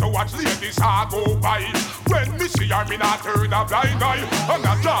 me love to watch ladies all go by. When me see her, me not turn a blind eye. I'm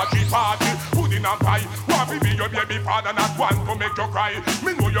not Georgie party, pudding and pie. Want me be your baby father, not one to make you cry.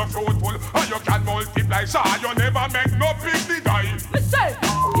 Me know you're fruitful and you can multiply. So you never make no big die. Me say,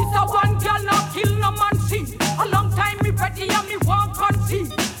 it's a one girl not kill no man see. A long time me ready and me won't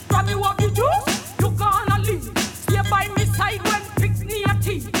conceive. From me what you do, you gonna leave. Stay by me side when pick me a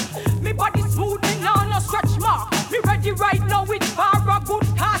tea. Me body smooth and on a stretch mark. Me ready right now with far a good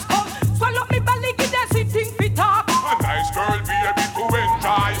task come. Swallow me belly, give them sitting fit up. A nice girl baby to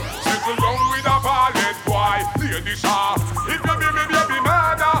enjoy. Settle down with a ballad boy. Ladies are, if you be me baby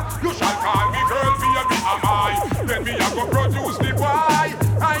mother, you shall call me girl baby am I. Then me a go produce the boy,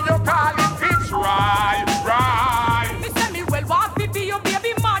 and you call him Fitzroy. Right. Me say me well want to be your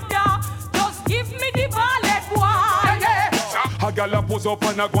baby mother. Just give me the ballet boy. Yeah. A gal a pose up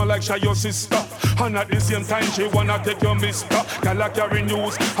and a go like shy your sister. And at the same time she wanna take your mister. Gal a carry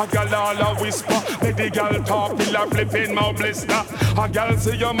news, a gal all a whisper. Let the gal talk till a flipping mouth blister. A gal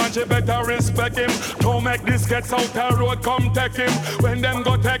see your man, she better respect him. Don't make this gets out the road, come take him. When them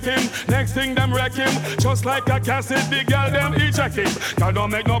go take him, next thing them wreck him. Just like a cassette, the gal them eject him. Gal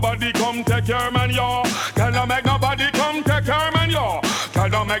don't make nobody come take your man, yo. Gal don't make nobody come take your man, yo. Gal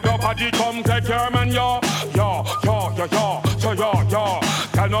don't make nobody come take your man, yo. Yo, yo, yo, yo, yo, yo, yo.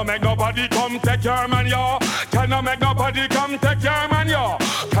 Gal don't make nobody come take your man, yo. Gal don't make nobody come take your man, yo.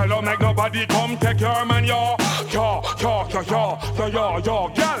 Gal don't make nobody come take your man, yo. Yo, yo, yo, yo, yo, yo,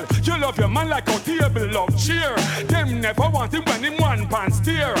 yo. Gal, you love your man like a table love cheer. Them never want him when him one pants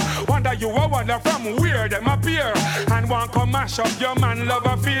steer. Wonder you a wonder from where them appear. And one come mash up your man love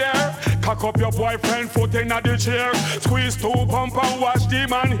affair. Cock up your boyfriend foot in the chair. Squeeze two pump and wash the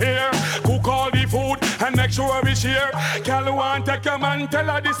man hair. Cook all the food and make sure we share. Gal want take your man, tell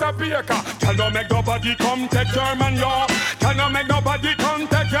her disappear. Gal don't make nobody come take your man, yo. Gal don't make nobody come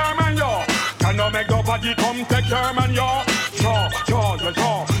take your man, yo. Gal don't make nobody come take your man, yo. Yo, yo, yo,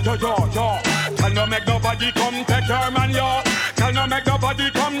 yo, yo, yo, yo. Gal don't make nobody come take your man, yo. Gal don't make nobody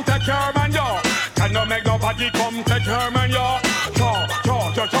come take your man, yo. Gal don't make nobody come take your man, yo. Yo,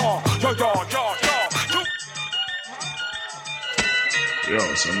 yo, yo, yo, yo, yo, yo, yo. Yo,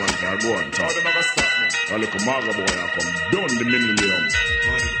 someone can go and talk. A little maga boy I come down the millennium.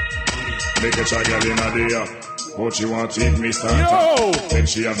 Make a child in a day. But she want to eat me starter. Then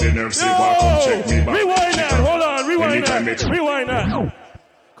she have the nerve, say, come check me back. Rewind that, hold on, rewind that. Rewind that.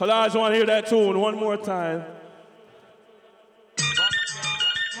 Collage want to hear that tune one more time.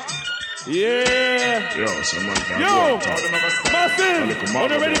 Yeah. Yo, someone can go and talk. Massive, are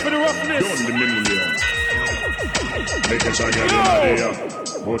you ready for the roughness? Down the millennium. Make a child in a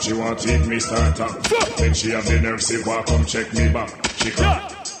day. But she want to eat me starter. Then she have the nerve, say, come check me back. She come.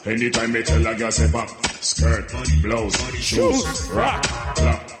 Anytime me tell a girl say back. Skirt, blouse, shoes, rock,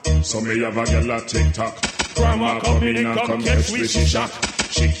 clap. So me have a girl at TikTok. Grandma come in and come catch me, she shock.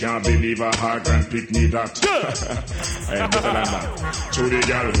 She can't believe her heart and pick me that. I am better than that. To the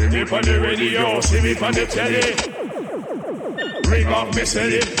girl, see me on the radio, see me on the telly. Ring off me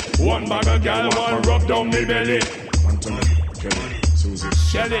silly. One bag of girl, one rub down me belly. Anthony, Kelly, Susie,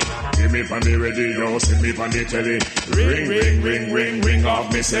 Shelly. See me on the radio, see me on the telly. Ring, ring, ring, ring, ring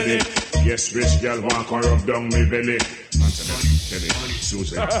off me silly. Yes, rich girl walk and rub down me belly. Anthony, Kelly,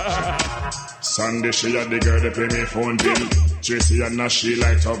 Susie. Sunday she had the girl that pay me phone bill. Tracy and Nash she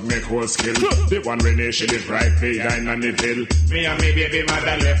light up make whole skill. The one Renee she live right behind on the pill. Me and me baby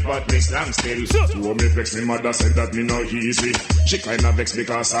mother left but me slam still. To me vex me mother said that me no easy. She kinda vex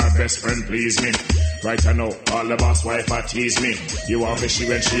because her best friend please me. Right I know all the boss wife a tease me. You are fishy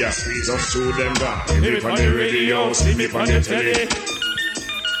when she a squeeze us through them down. See me on the radio, see me on the telly.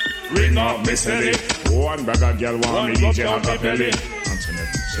 ring up me silly. One bag of girl want me DJ Acapelli.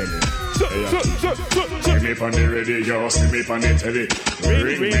 Antoinette, Shelly. See me on the radio, see me on the telly.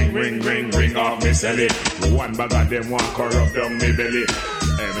 Ring up me silly. One bag of them want corrupt down me belly.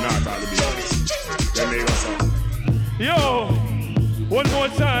 Hey, me not all the business. Let me go some. Yo, one more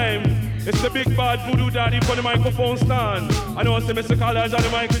time. It's the big bad voodoo daddy for the microphone stand. I know I say Mr. Collage on the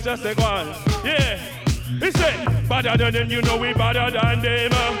mic, we just say go on. Yeah. He said, badder than them, you know we badder than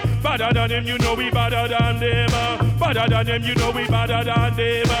them. Badder than them, you know we badder than them. Badder than them, you know we badder than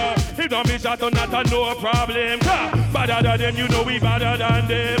them. He don't be shot on that, no problem. Badder than them, you know we badder than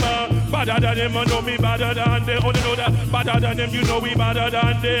them. Badder than them, I know me badder than them. Oh, you know that, badder than them, you know we badder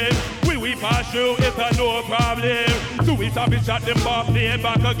than them. We pass through, it's a no problem. Do it, I be shot them back, then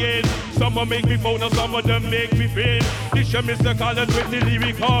back again. Some make me phone, and some of them make me pain. This year, Mr. College with the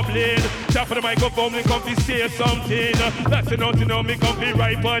lyric blade. Tap for the microphone, me come to say something. That's enough to know me come to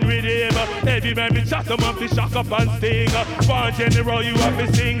right on with him. Every man be shot them up, to shock up and sting. For general, you have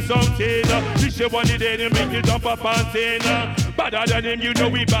to sing something. This year, one day, they make you jump up and sing. Badder than him, you know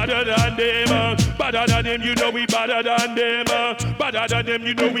we badder than them. Badder than him, you know we badder than them. Badder than them,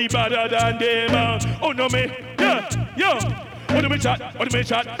 you know we badder than them. Oh no me, yeah. What do me chat?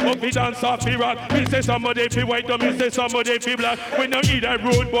 What me dance off me rock? Me say somebody fi white, me say somebody fi black. We no need a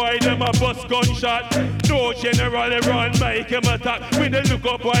road boy, them a bust gunshot. No general run, make him attack. We no look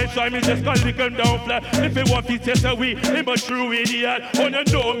up while so me just gonna lick him down flat. If he want to test a we, him a true idiot. Oh no,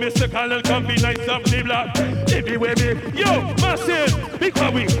 Mr. College come be nice up the block. Everywhere me, yo, massive,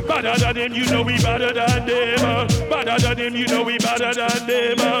 because we badder than them, you know we badder than them. Badder than them, you know we badder than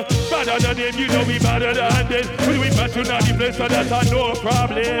them. Badder than them, you know we badder than them. We pass you now the place. So that's a no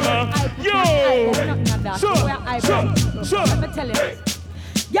problem. Yo! So. Let me tell you.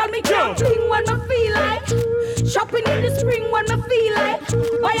 Y'all me can't cling when me feel like. Shopping in the spring when me feel like.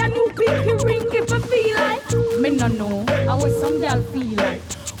 Buy a new pinky ring if me feel like. Me no know how some girl feel like.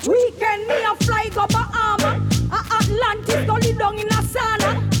 Weekend me a fly go Bahama. Atlantis only down in a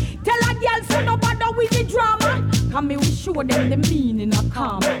sauna. Tell a girl say no bother with the drama. Cause me will show them the meaning of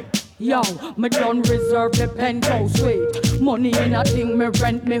karma. Yo, me done reserve the penthouse rate. Money in a thing, me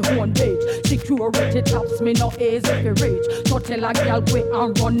rent me own page. Security tops me no easy for reach. So tell a girl quit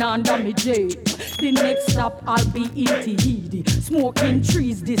and run under me jade. The next stop I'll be in Tahiti. Smoking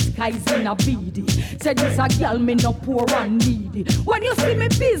trees disguised in a beady. Said this a girl me no poor and needy. When you see me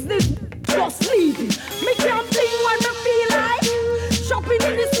business, just leave it. Me can't bling when me feel like. Shopping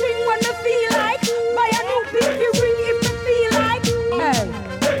in the spring when me feel like. Buy a new pinky ring if me feel like. Hey.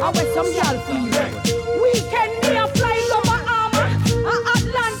 I wear some y'all feel like. Weekend me a fly go Bahama.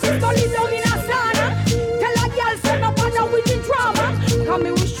 Atlantis only down in a sauna. Tell a girl say no bother with the drama. Cause me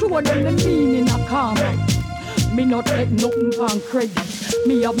will show them the meaning of karma. Me not take nothing on credit.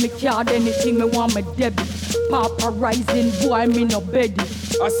 Me have me card, anything me want me debit. Papa rising, boy me no bed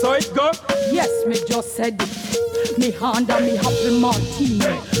it. I saw it go? Yes, me just said it. Me hand and me apple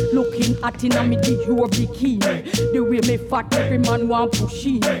martini. Looking at in a me Dior bikini. The way me fat, every man want push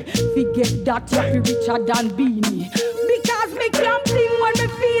in. Forget that you be richer than Beanie. Because me can't bling when me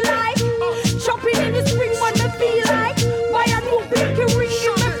feel like. Shopping in the spring when me feel like. Buy a new pinky ring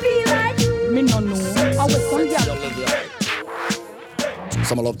if me feel like. Me no know, I was some girl.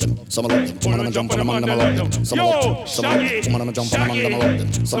 Some I love them, some I love them. Some of them jump on the man, them I love them. Some I love them, some of them jump on the man, them I love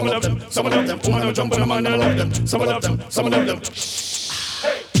them. Some I love them, some I love them. Some of them jump on the man, them I love them. Some I love them, some I love them.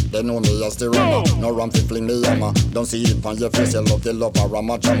 They know me as the runner, no ram fi fling me hammer. Don't see it on your face, you love the love of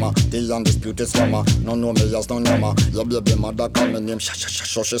Rama Jama. The undisputed slammer, no know me as no yammer. Your baby mother call me name,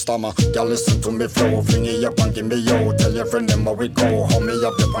 she stammer. Girl listen to me flow, fling it up and give me yo. Tell your friend them how we go, hold me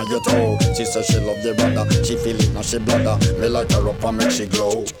up on your toe. She says she love the brother, she feel it now she bladder. Me light her up and make she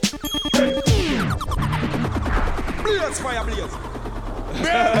glow. Blaze fire, blaze.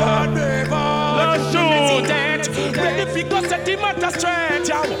 Let's shoot it. Ready fi go set the matter straight,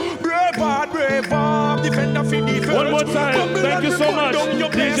 yo. Brave on, defender fi defend. One more time, thank you so much.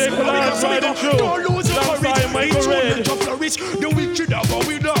 DJ Collage, ride it through. Don't lose your courage. Michael Red. The wicked are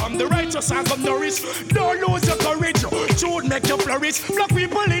going down, the righteous are gonna nourish. Don't lose your courage. Should make you flourish. Black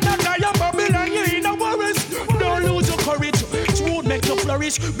people in a dire Babylon, you in a worries. Don't lose your courage. Should make you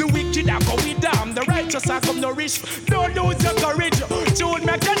flourish. The wicked are going down, the righteous are gonna nourish. Don't lose your courage. Should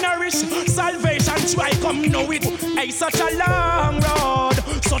make you nourish. Salvation try come know it. Hey, such a long road,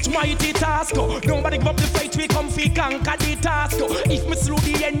 such mighty task. Nobody give up the fight, we come fi conquer the task. If me slew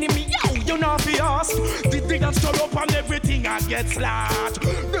the enemy, you not be asked. The thing and stir up and everything I get slapped.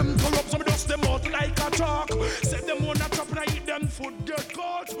 Them corrupt, some dust them out like a chalk.